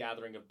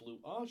gathering of Blue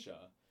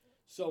Aja.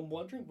 So I'm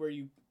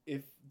wondering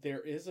if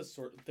there is a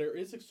sort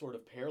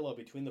of parallel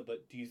between them,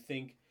 but do you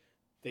think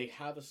they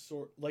have a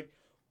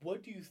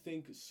what do you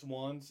think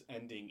Swan's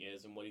ending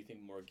is, and what do you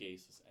think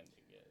Morghase's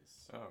ending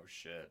is? Oh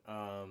shit.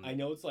 I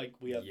know it's like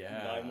we have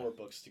 9 more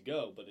books to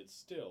go, but it's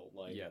still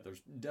like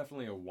there's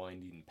definitely a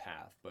winding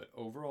path, but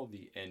overall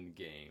the end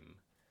game,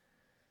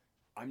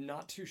 I'm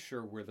not too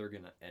sure where they're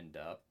gonna end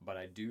up, but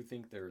I do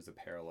think there is a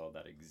parallel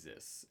that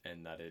exists,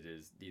 and that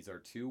these are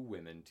 2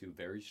 women, 2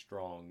 very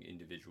strong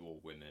individual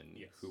women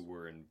who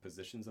were in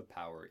positions of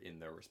power in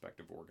their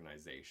respective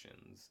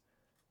organizations.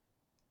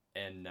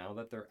 And now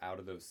that they're out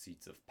of those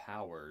seats of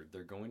power,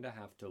 they're going to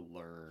have to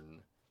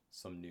learn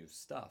some new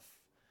stuff.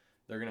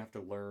 They're going to have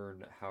to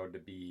learn how to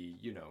be,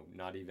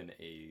 not even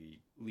a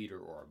leader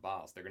or a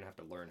boss. They're going to have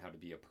to learn how to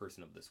be a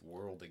person of this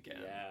world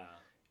again. Yeah.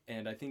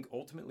 And I think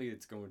ultimately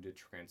it's going to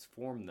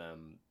transform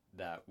them,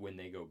 that when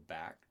they go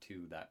back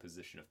to that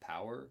position of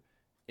power,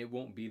 it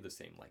won't be the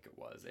same like it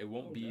was. It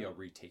won't be a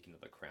retaking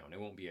of the crown. It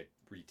won't be a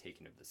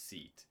retaking of the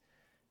seat.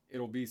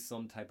 It'll be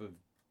some type of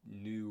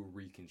new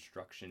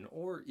reconstruction,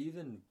 or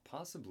even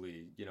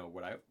possibly,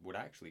 what I would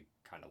actually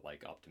kind of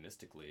like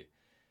optimistically,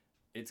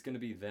 it's going to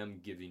be them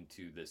giving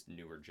to this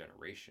newer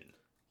generation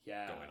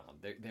going on.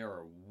 There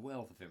are a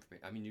wealth of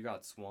information. I mean, you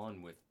got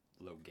Swan with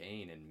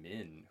Logain and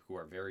Min, who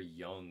are very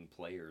young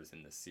players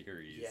in the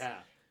series. Yeah.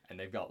 And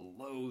they've got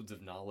loads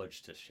of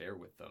knowledge to share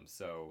with them.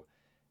 So,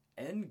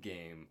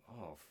 Endgame,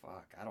 oh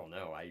fuck, I don't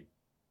know.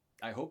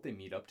 I hope they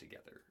meet up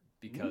together,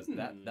 because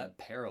that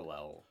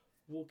parallel.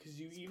 Well, because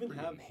you even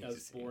have,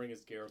 as boring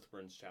as Gareth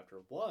Byrne's chapter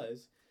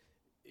was,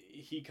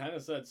 he kind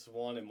of said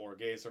Swan and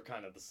Morgase are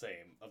kind of the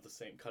same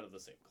cut of the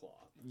same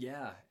cloth.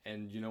 Yeah,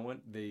 and you know what?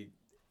 They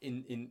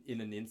in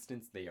an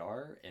instance they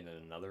are, and in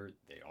another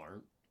they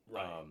aren't.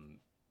 Right.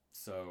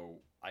 So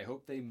I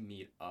hope they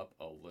meet up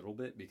a little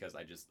bit, because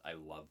I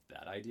love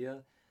that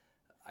idea.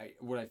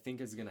 What I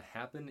think is going to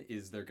happen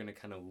is they're going to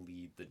kind of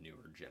lead the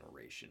newer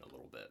generation a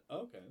little bit.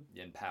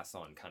 Okay. And pass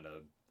on kind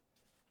of,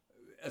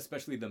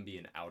 especially them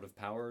being out of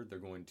power, they're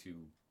going to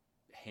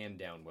hand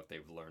down what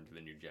they've learned to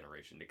the new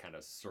generation to kind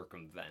of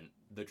circumvent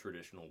the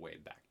traditional way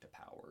back to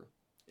power,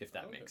 if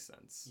that makes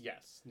sense.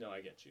 Yes. No,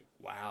 I get you.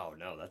 Wow,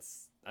 no,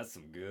 that's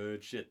some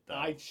good shit, though.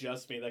 I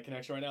just made that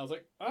connection right now. I was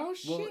like, oh,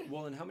 shit.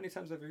 Well, and how many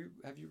times have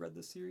you read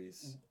this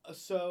series?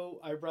 So,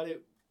 I read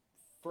it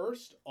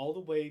first all the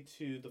way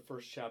to the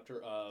first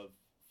chapter of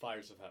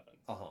Fires of Heaven.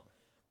 Uh-huh.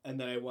 And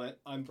then I went,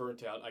 I'm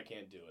burnt out, I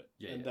can't do it.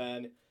 Yeah, and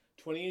then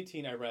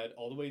 2018, I read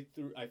all the way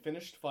through. I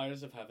finished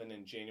Fires of Heaven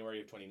in January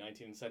of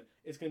 2019 and said,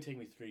 it's going to take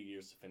me 3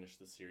 years to finish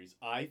this series.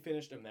 I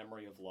finished A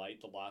Memory of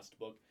Light, the last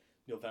book,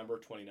 November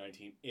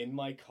 2019, in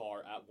my car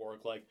at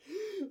work, like,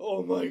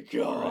 oh my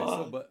God. Right,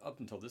 so, but up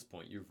until this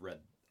point, you've read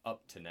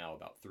up to now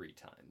about 3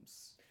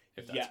 times,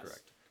 if that's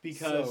correct.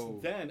 Because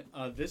then,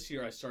 this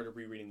year, I started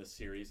rereading the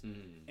series,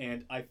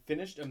 and I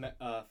finished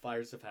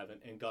Fires of Heaven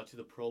and got to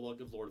the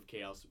prologue of Lord of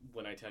Chaos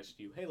when I texted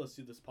you, hey, let's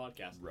do this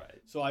podcast. Right.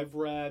 So I've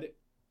read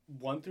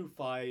 1 through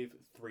 5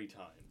 3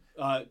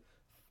 times.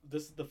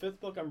 This is the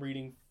 5th book I'm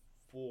reading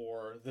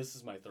for. This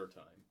is my 3rd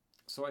time.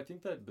 So I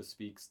think that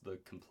bespeaks the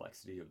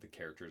complexity of the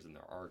characters and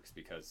their arcs,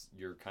 because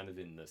you're kind of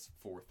in this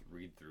 4th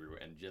read through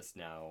and just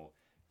now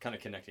kind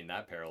of connecting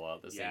that parallel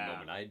at the same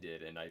moment I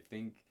did. And I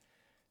think,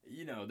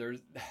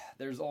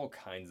 there's all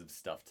kinds of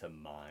stuff to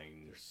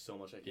mine. There's so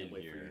much I can't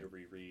wait for you to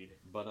reread.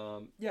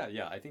 But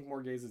yeah, I think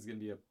Morgase is going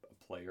to be a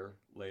player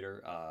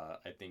later.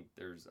 I think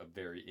there's a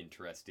very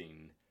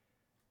interesting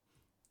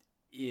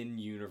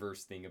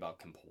in-universe thing about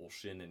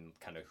compulsion and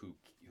kind of who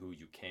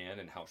you can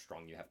and how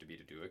strong you have to be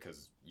to do it,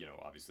 because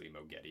obviously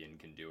Moghedien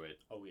can do it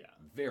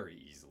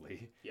very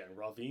easily. Yeah, and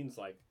Raveen's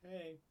like,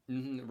 hey.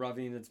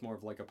 Raveen, it's more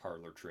of like a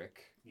parlor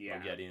trick. Yeah.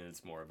 Moghedien,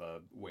 it's more of a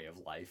way of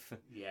life.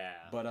 Yeah.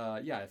 But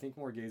I think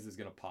Morgase is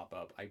gonna pop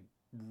up. I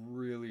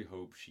really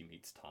hope she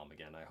meets Tom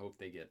again. I hope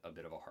they get a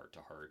bit of a heart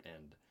to heart,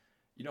 and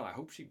I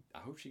hope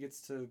she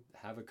gets to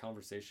have a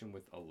conversation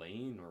with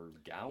Elaine or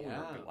Gowan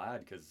or Galad,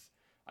 because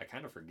I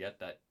kind of forget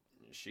that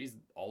she's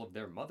all of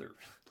their mother.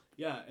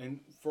 Yeah, and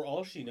for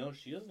all she knows,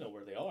 she doesn't know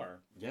where they are.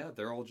 Yeah,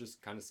 they're all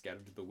just kind of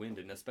scattered to the wind,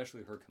 and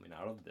especially her coming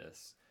out of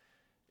this,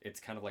 it's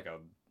kind of like a,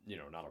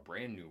 not a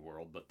brand new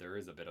world, but there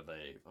is a bit of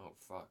a, oh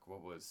fuck,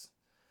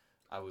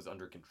 I was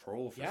under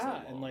control for so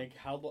long. Yeah, and like,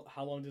 how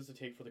long does it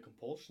take for the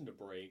compulsion to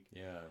break?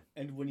 Yeah.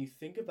 And when you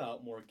think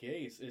about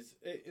Morgase,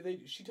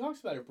 she talks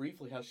about it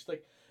briefly, how she's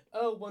like,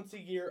 oh, once a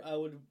year I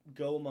would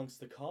go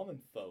amongst the common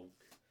folk.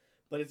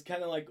 But it's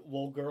kind of like,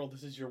 well, girl,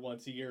 this is your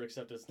once a year,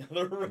 except it's now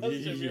the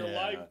rest of your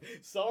life.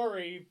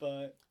 Sorry,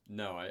 but...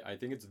 No, I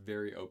think it's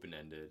very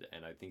open-ended,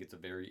 and I think it's a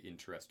very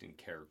interesting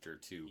character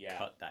to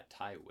cut that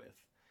tie with,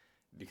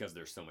 because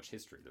there's so much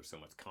history, there's so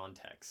much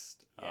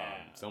context. Yeah.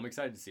 So I'm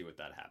excited to see what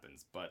that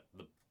happens. But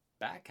the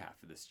back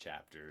half of this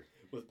chapter...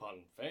 With Pon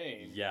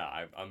Fane. Yeah,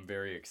 I'm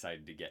very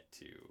excited to get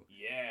to.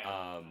 Yeah.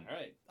 All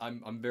right.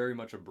 I'm very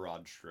much a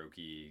broad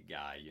strokey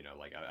guy,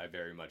 like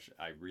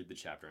I read the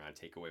chapter and I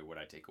take away what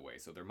I take away.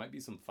 So there might be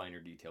some finer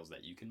details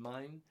that you can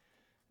mine.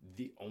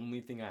 The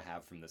only thing I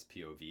have from this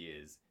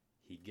POV is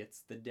He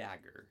gets the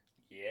dagger.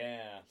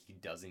 Yeah. He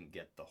doesn't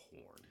get the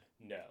horn.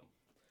 No.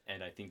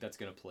 And I think that's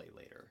gonna play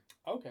later.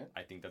 Okay.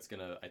 I think that's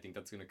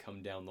gonna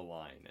come down the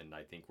line, and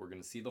I think we're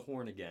gonna see the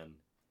horn again.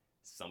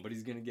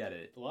 Somebody's gonna get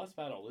it. The last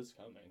battle is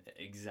coming.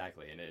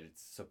 Exactly, and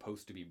it's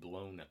supposed to be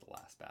blown at the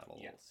last battle.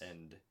 Yes.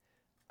 And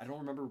I don't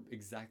remember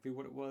exactly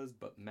what it was,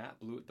 but Matt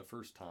blew it the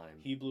first time.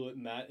 He blew it.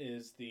 Matt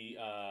is the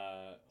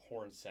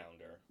horn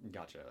sounder.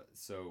 Gotcha.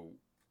 So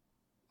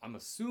I'm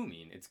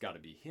assuming it's got to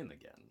be him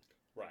again.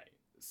 Right.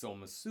 So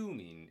I'm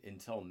assuming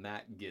until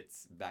Matt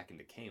gets back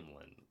into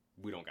Camelin,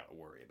 we don't got to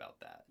worry about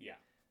that. Yeah.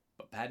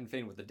 But Padan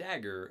Fain with the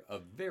dagger, a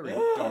very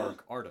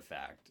dark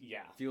artifact.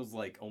 Yeah. Feels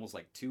like almost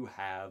like two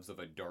halves of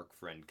a dark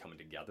friend coming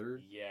together.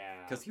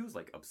 Yeah. Because he was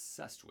like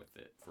obsessed with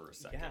it for a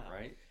second,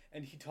 right?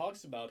 And he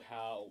talks about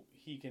how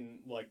he can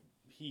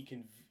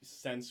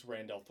sense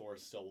Randall Thor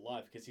is still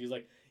alive, because he was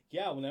like,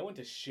 yeah, when I went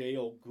to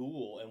Sheol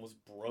Ghul and was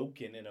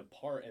broken and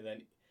apart, and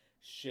then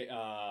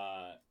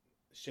Shadar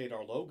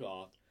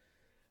Logoth,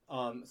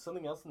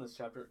 something else in this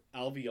chapter,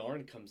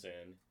 Alviarn comes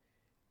in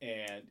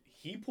and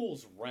he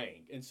pulls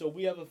rank, and so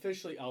we have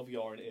officially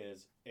Alviarn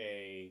is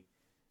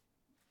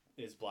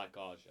Black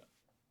Aja.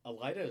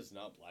 Elida is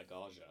not Black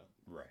Aja.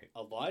 Right.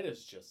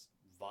 Elida's just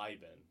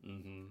vibing.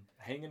 Mm-hmm.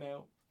 Hanging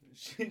out.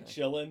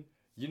 Chilling.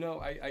 You know,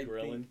 I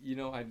grilling. think, you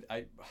know,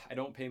 I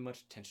don't pay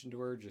much attention to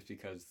her just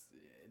because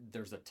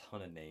there's a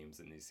ton of names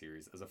in these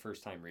series. As a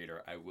first-time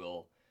reader, I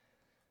will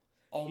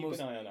almost...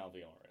 Keep an eye on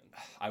Alviarn.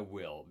 I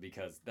will,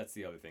 because that's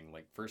the other thing.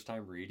 Like,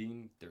 first-time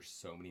reading, there's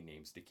so many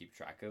names to keep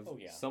track of. Oh,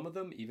 yeah. Some of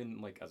them, even,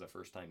 like, as a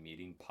first-time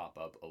meeting, pop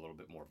up a little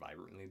bit more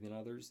vibrantly than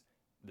others.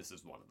 This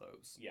is one of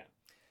those. Yeah.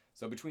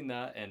 So between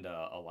that and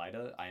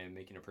Elida, I am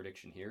making a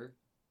prediction here.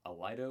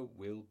 Elida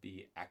will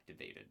be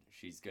activated.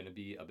 She's going to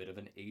be a bit of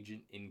an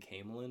agent in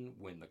Camelin.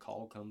 When the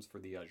call comes for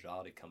the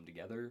Ajah to come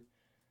together,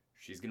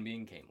 she's going to be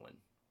in Camelin.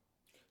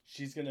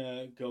 She's going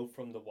to go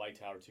from the White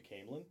Tower to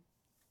Camelin?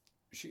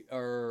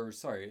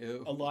 Sorry.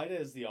 Elida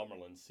is the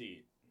Elmerlin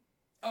seat.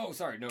 Oh,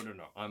 sorry. No.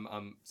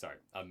 I'm sorry.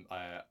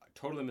 I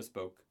totally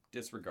misspoke.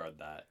 Disregard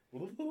that.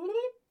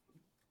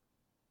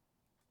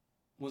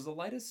 Was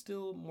Elida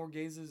still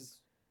Morghase's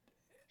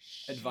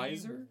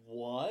advisor? She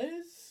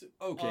was.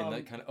 Okay,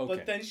 that kind of okay.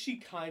 But then she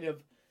kind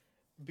of,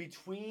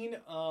 between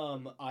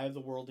Eye of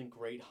the World and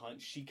Great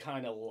Hunt, she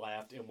kind of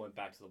left and went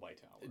back to the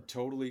White Tower.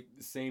 Totally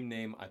same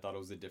name. I thought it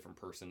was a different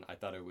person. I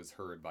thought it was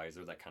her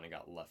advisor that kind of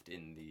got left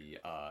in the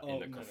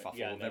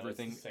kerfuffle of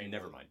everything.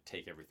 Never mind.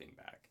 Take everything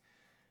back.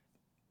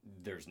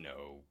 There's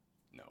no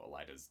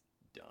Elida's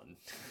done.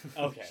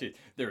 Okay.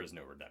 There is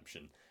no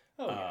redemption.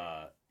 Oh,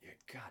 yeah.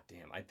 God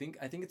damn. I think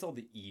it's all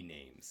the E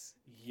names.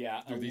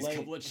 Yeah. Through these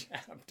couple of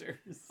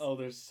chapters. Oh,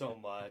 there's so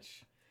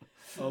much.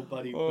 Oh,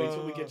 buddy, wait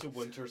till we get to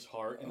Winter's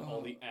Heart and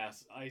all the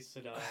Aes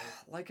Sedai.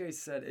 Like I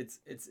said, it's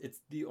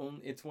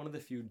one of the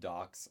few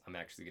docs I'm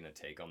actually gonna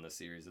take on this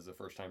series as a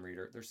first time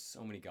reader. There's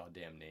so many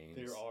goddamn names.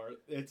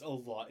 It's a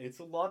lot. It's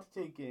a lot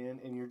to take in,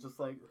 and you're just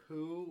like,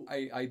 who?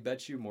 I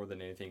bet you more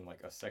than anything,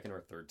 like a second or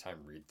third time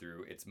read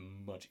through, it's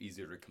much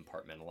easier to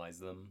compartmentalize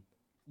them.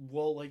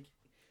 Well, like,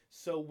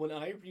 so when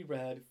I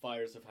reread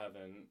Fires of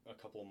Heaven a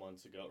couple of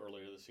months ago,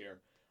 earlier this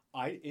year,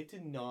 it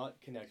did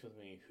not connect with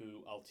me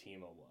who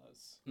Altima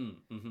was.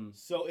 Mm-hmm.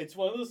 So it's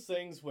one of those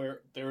things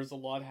where there's a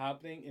lot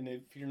happening, and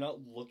if you're not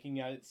looking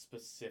at it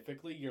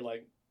specifically, you're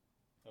like,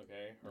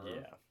 okay, her.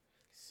 Yeah.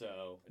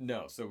 So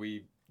no, so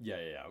we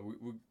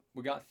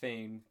got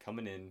Fain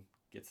coming in,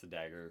 gets the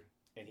dagger,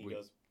 and he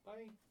goes,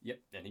 bye. Yep,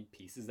 and he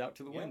pieces out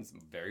to the winds,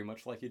 very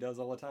much like he does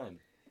all the time.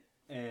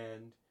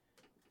 And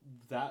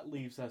that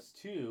leaves us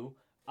to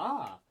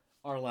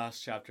our last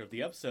chapter of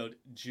the episode,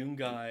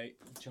 Jangai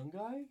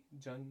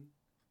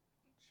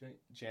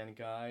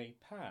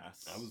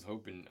Pass. I was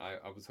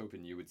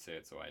hoping you would say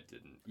it, so I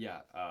didn't.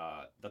 Yeah,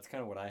 that's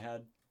kind of what I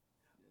had.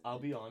 I'll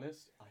be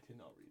honest, I did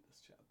not read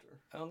this chapter.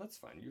 Oh, that's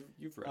fine.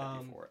 You've read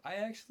it before.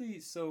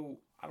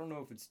 I don't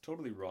know if it's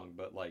totally wrong,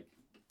 but like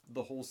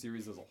the whole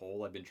series as a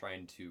whole, I've been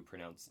trying to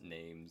pronounce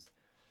names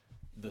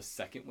the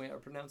second way I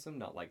pronounce them,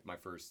 not like my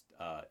first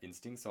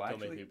instinct. So don't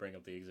make me bring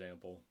up the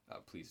example.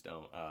 Please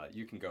don't.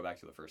 You can go back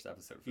to the first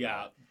episode.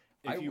 That.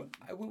 I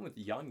went with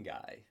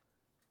Yangai.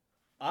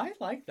 I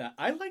like that.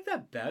 I like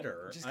that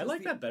better. I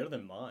like that better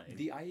than mine.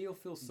 The Aiel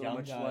feels so Yangai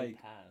much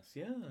like Pass.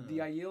 Yeah. The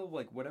Aiel,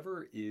 like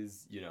whatever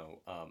is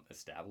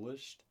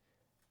established,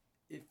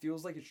 it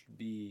feels like it should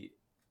be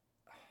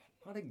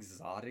not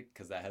exotic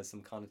because that has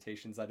some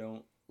connotations I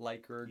don't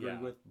like or agree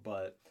with,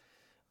 but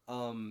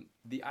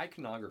the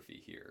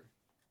iconography here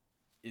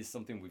is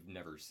something we've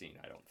never seen,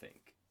 I don't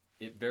think.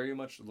 It very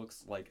much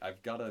looks like,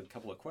 I've got a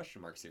couple of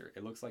question marks here.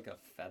 It looks like a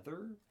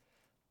feather,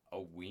 a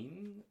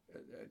wing.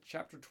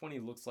 Chapter 20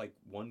 looks like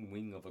one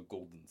wing of a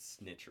golden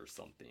snitch or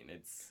something.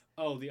 It's...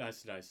 Oh, the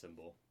Aes Sedai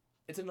symbol.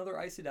 It's another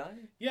Aes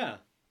Sedai? Yeah.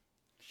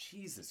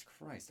 Jesus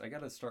Christ. I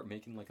gotta start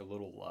making like a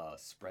little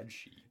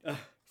spreadsheet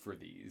for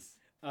these.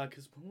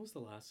 Because when was the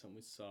last time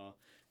we saw?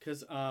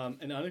 Because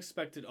an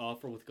unexpected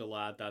offer with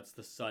Galad, that's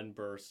the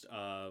sunburst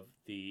of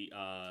the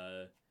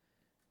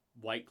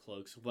White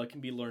Cloaks. What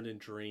can be learned in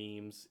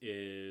dreams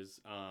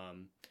is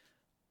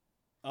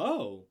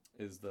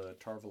is the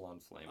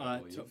Tarvalon flame, I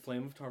believe.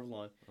 Flame of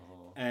Tarvalon.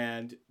 Uh-huh.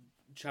 And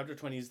chapter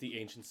 20 is the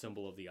ancient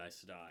symbol of the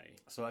Aes Sedai.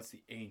 So that's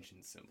the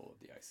ancient symbol of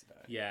the Aes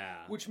Sedai.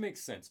 Yeah. Which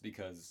makes sense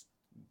because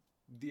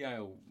the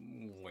Aiel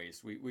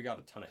Waste, we got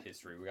a ton of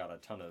history. We got a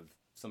ton of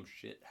some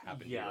shit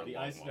happened here. Yeah, the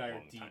Aes Sedai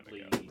are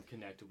deeply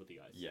connected with the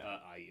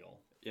Aiel.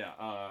 Yeah,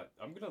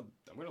 I'm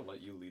gonna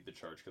let you lead the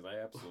charge because I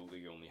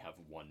absolutely only have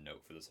one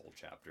note for this whole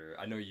chapter.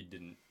 I know you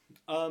didn't.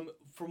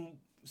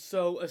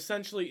 So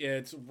essentially,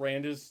 it's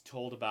Rand is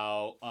told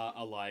about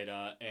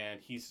Elaida,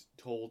 and he's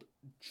told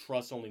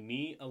trust only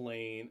me,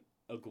 Elaine,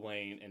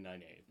 Egwene, and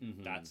Nynaeve.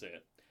 Mm-hmm. That's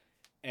it.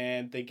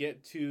 And they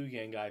get to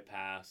Yangai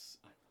Pass.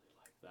 I really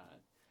like that.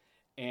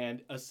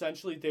 And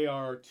essentially, they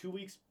are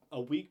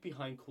a week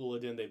behind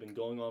Couladin. They've been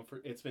going on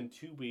it's been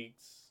 2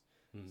 weeks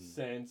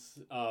since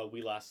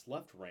we last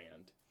left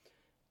Rand.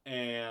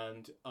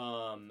 And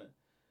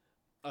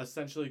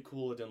essentially,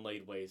 Couladin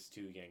laid waste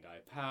to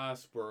Yangai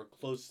Pass. We're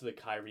close to the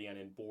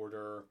Cairhienin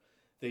border.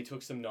 They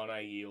took some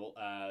non-Aiel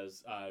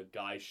as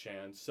Guy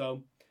Shan.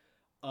 So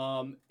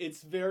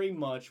it's very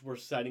much we're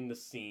setting the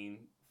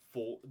scene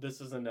for... This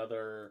is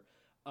another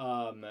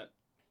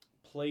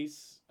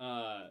place...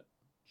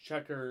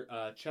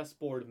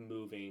 chessboard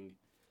moving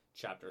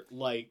chapter.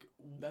 Like,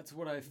 that's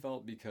what I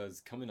felt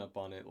because coming up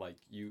on it, like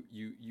you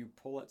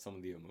pull at some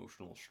of the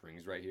emotional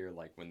strings right here,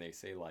 like when they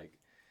say like,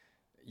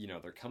 you know,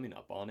 they're coming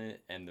up on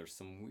it and there's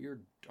some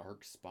weird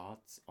dark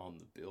spots on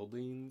the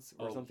buildings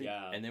or something.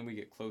 Yeah. And then we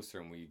get closer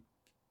and we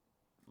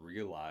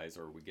realize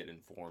or we get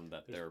informed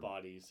that their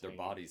bodies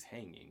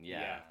hanging.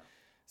 Yeah.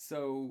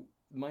 So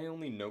my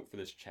only note for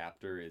this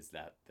chapter is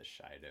that the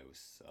Shaido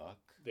suck.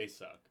 They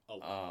suck a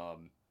lot.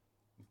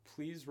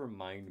 Please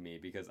remind me,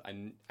 because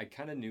I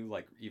kind of knew,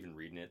 like, even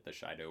reading it, the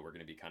Shaido were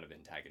going to be kind of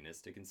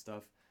antagonistic and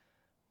stuff.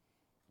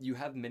 You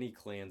have many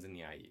clans in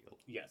the Aiel.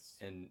 Yes.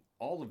 And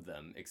all of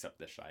them, except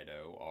the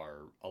Shaido,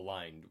 are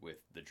aligned with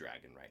the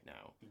dragon right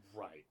now.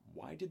 Right.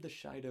 Why did the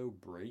Shaido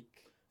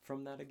break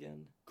from that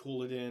again?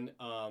 Couladin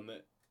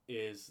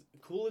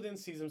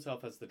sees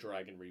himself as the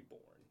Dragon Reborn.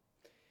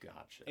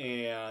 Gotcha.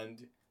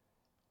 And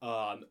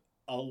a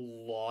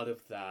lot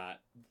of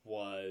that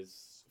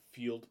was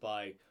fueled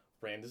by...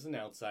 Rand is an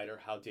outsider.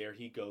 How dare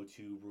he go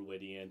to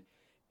Rhuidean?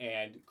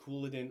 And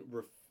Couladin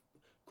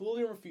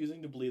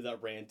refusing to believe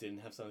that Rand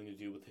didn't have something to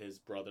do with his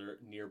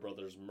near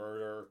brother's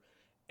murder.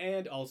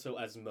 And also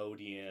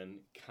Asmodean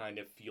kind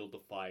of fueled the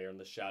fire and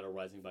the shadow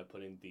rising by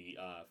putting the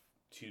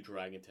 2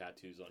 dragon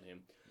tattoos on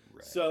him.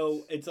 Right.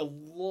 So it's a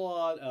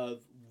lot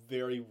of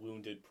very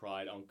wounded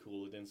pride on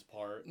Couladin's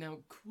part. Now,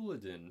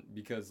 Couladin,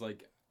 because,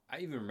 like, I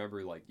even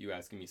remember, like, you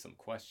asking me some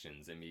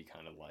questions and me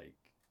kind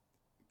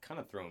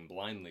of thrown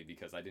blindly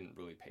because I didn't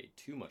really pay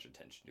too much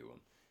attention to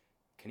him.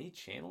 Can he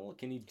channel?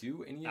 Can he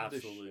do any of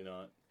this? Absolutely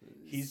not.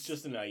 He's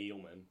just an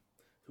Aielman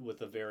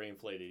with a very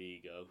inflated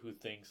ego who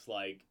thinks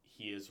like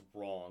he is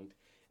wronged.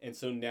 And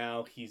so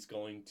now he's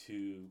going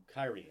to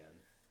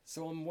Cairhien.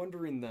 So I'm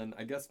wondering then,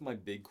 I guess my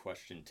big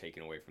question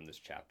taken away from this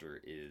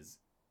chapter is,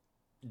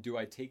 do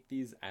I take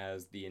these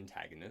as the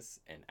antagonists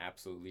and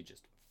absolutely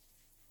just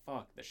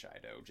fuck the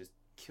Shaido? Just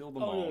kill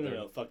them all?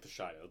 No, fuck the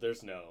Shaido.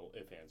 There's no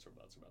ifs, ands, or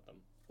buts about them.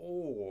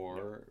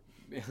 Or,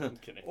 I'm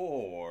kidding.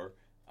 Or,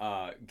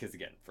 because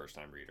again, first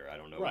time reader, I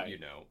don't know what you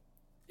know.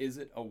 Is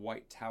it a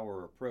White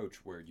Tower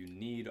approach where you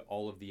need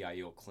all of the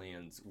Aiel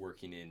clans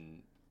working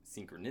in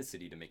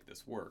synchronicity to make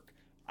this work?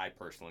 I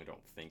personally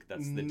don't think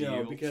that's the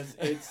deal. No, because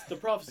the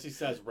prophecy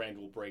says Rand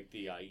will break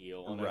the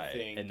Aiel, and right. I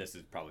think and this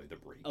is probably the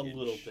breakage. A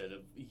little bit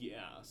of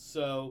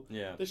So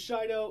the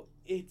Shaido,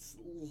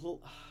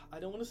 I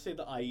don't want to say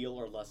the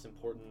Aiel are less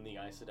important than the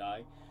Aes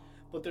Sedai.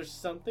 But there's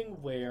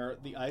something where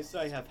the Aes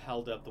Sedai have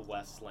held up the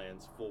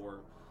Westlands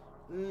for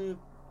a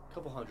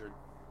couple hundred.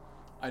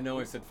 I know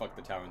I said fuck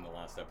the tower in the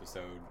last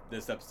episode.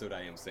 This episode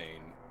I am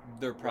saying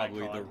they're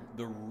probably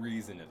the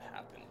reason it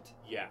happened.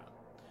 Yeah.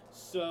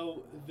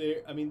 So,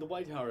 the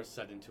White Tower is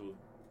set into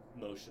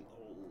motion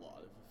a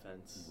lot of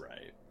offense.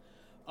 Right.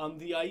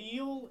 The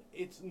Aiel,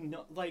 it's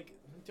not, like,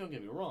 don't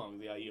get me wrong,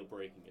 the Aiel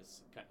breaking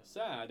is kind of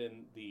sad,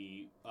 and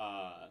the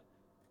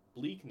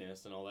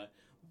bleakness and all that.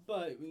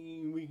 But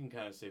we can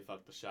kind of say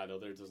fuck the Shadow.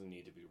 There doesn't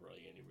need to be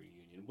really any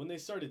reunion. When they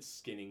started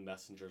skinning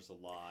messengers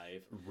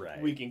alive,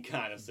 we can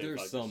kind of say there's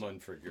fuck some the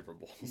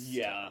unforgivable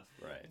Yeah. stuff.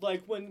 Right.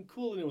 Like when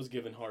Couladin was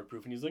given hard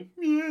proof and he's like,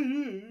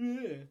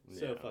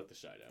 so fuck the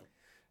Shadow.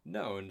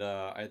 No, and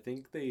I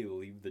think they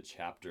leave the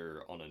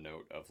chapter on a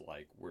note of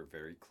like, we're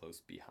very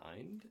close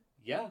behind.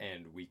 Yeah.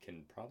 And we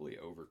can probably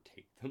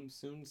overtake them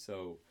soon.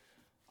 So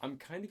I'm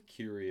kind of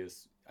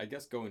curious, I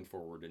guess, going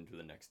forward into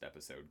the next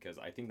episode, because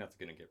I think that's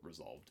going to get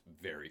resolved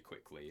very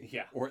quickly.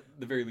 Yeah. Or at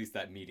the very least,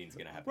 that meeting's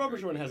going to happen. Robert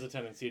Jordan has a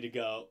tendency to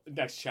go,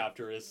 next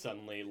chapter is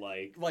suddenly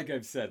like... Like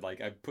I've said, like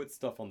I put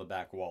stuff on the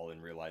back wall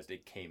and realized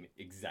it came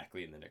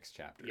exactly in the next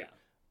chapter. Yeah.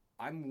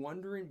 I'm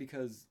wondering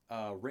because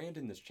Rand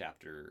in this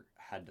chapter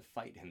had to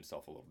fight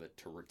himself a little bit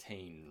to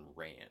retain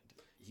Rand.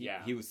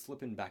 He was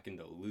slipping back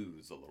into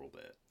lose a little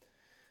bit.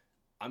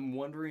 I'm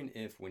wondering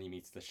if when he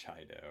meets the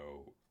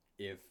Shido,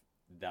 if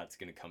that's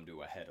going to come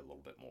to a head a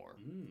little bit more.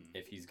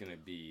 If he's going to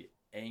be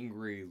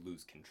angry,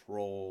 lose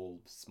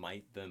control,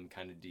 smite them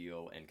kind of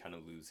deal, and kind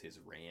of lose his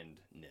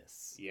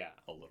Randness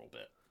a little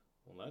bit.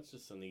 Well, that's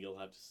just something you'll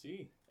have to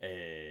see.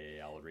 Hey,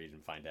 I'll read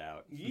and find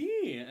out.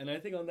 Yeah, and I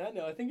think on that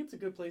note, I think it's a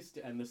good place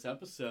to end this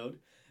episode.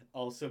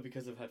 Also,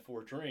 because I've had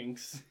 4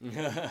 drinks.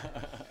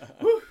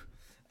 Woo!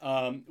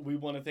 We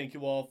want to thank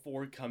you all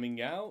for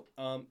coming out.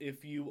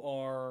 If you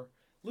are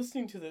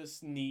listening to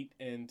this neat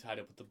and tied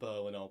up with the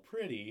bow and all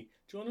pretty,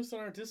 join us on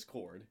our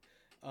Discord.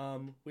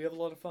 We have a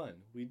lot of fun.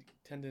 We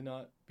tend to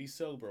not be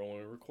sober when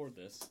we record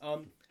this.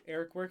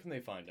 Eric, where can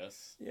they find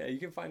us? Yeah, you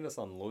can find us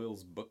on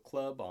Loyal's Book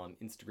Club on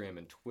Instagram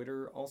and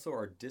Twitter. Also,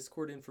 our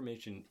Discord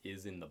information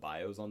is in the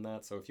bios on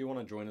that. So if you want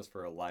to join us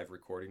for a live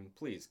recording,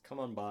 please come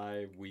on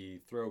by. We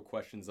throw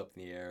questions up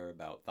in the air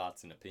about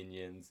thoughts and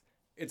opinions.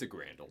 It's a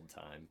grand old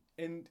time.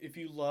 And if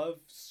you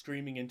love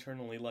screaming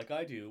internally like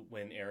I do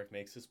when Eric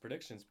makes his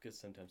predictions, because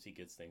sometimes he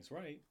gets things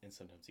right and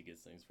sometimes he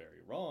gets things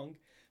very wrong,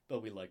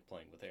 but we like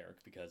playing with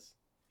Eric because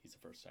he's a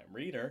first-time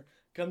reader,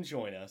 come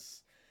join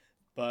us.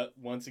 But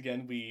once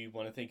again, we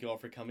want to thank you all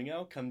for coming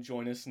out. Come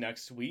join us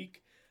next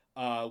week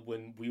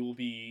when we will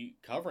be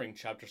covering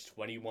chapters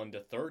 21 to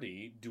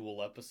 30,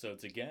 dual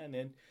episodes again.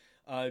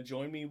 And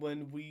join me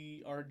when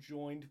we are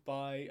joined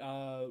by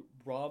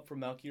Rob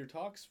from Malkier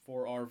Talks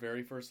for our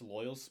very first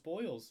Loyal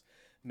Spoils.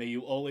 May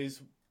you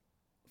always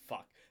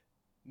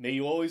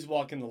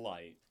walk in the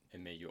light.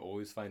 And may you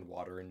always find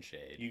water and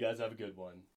shade. You guys have a good one.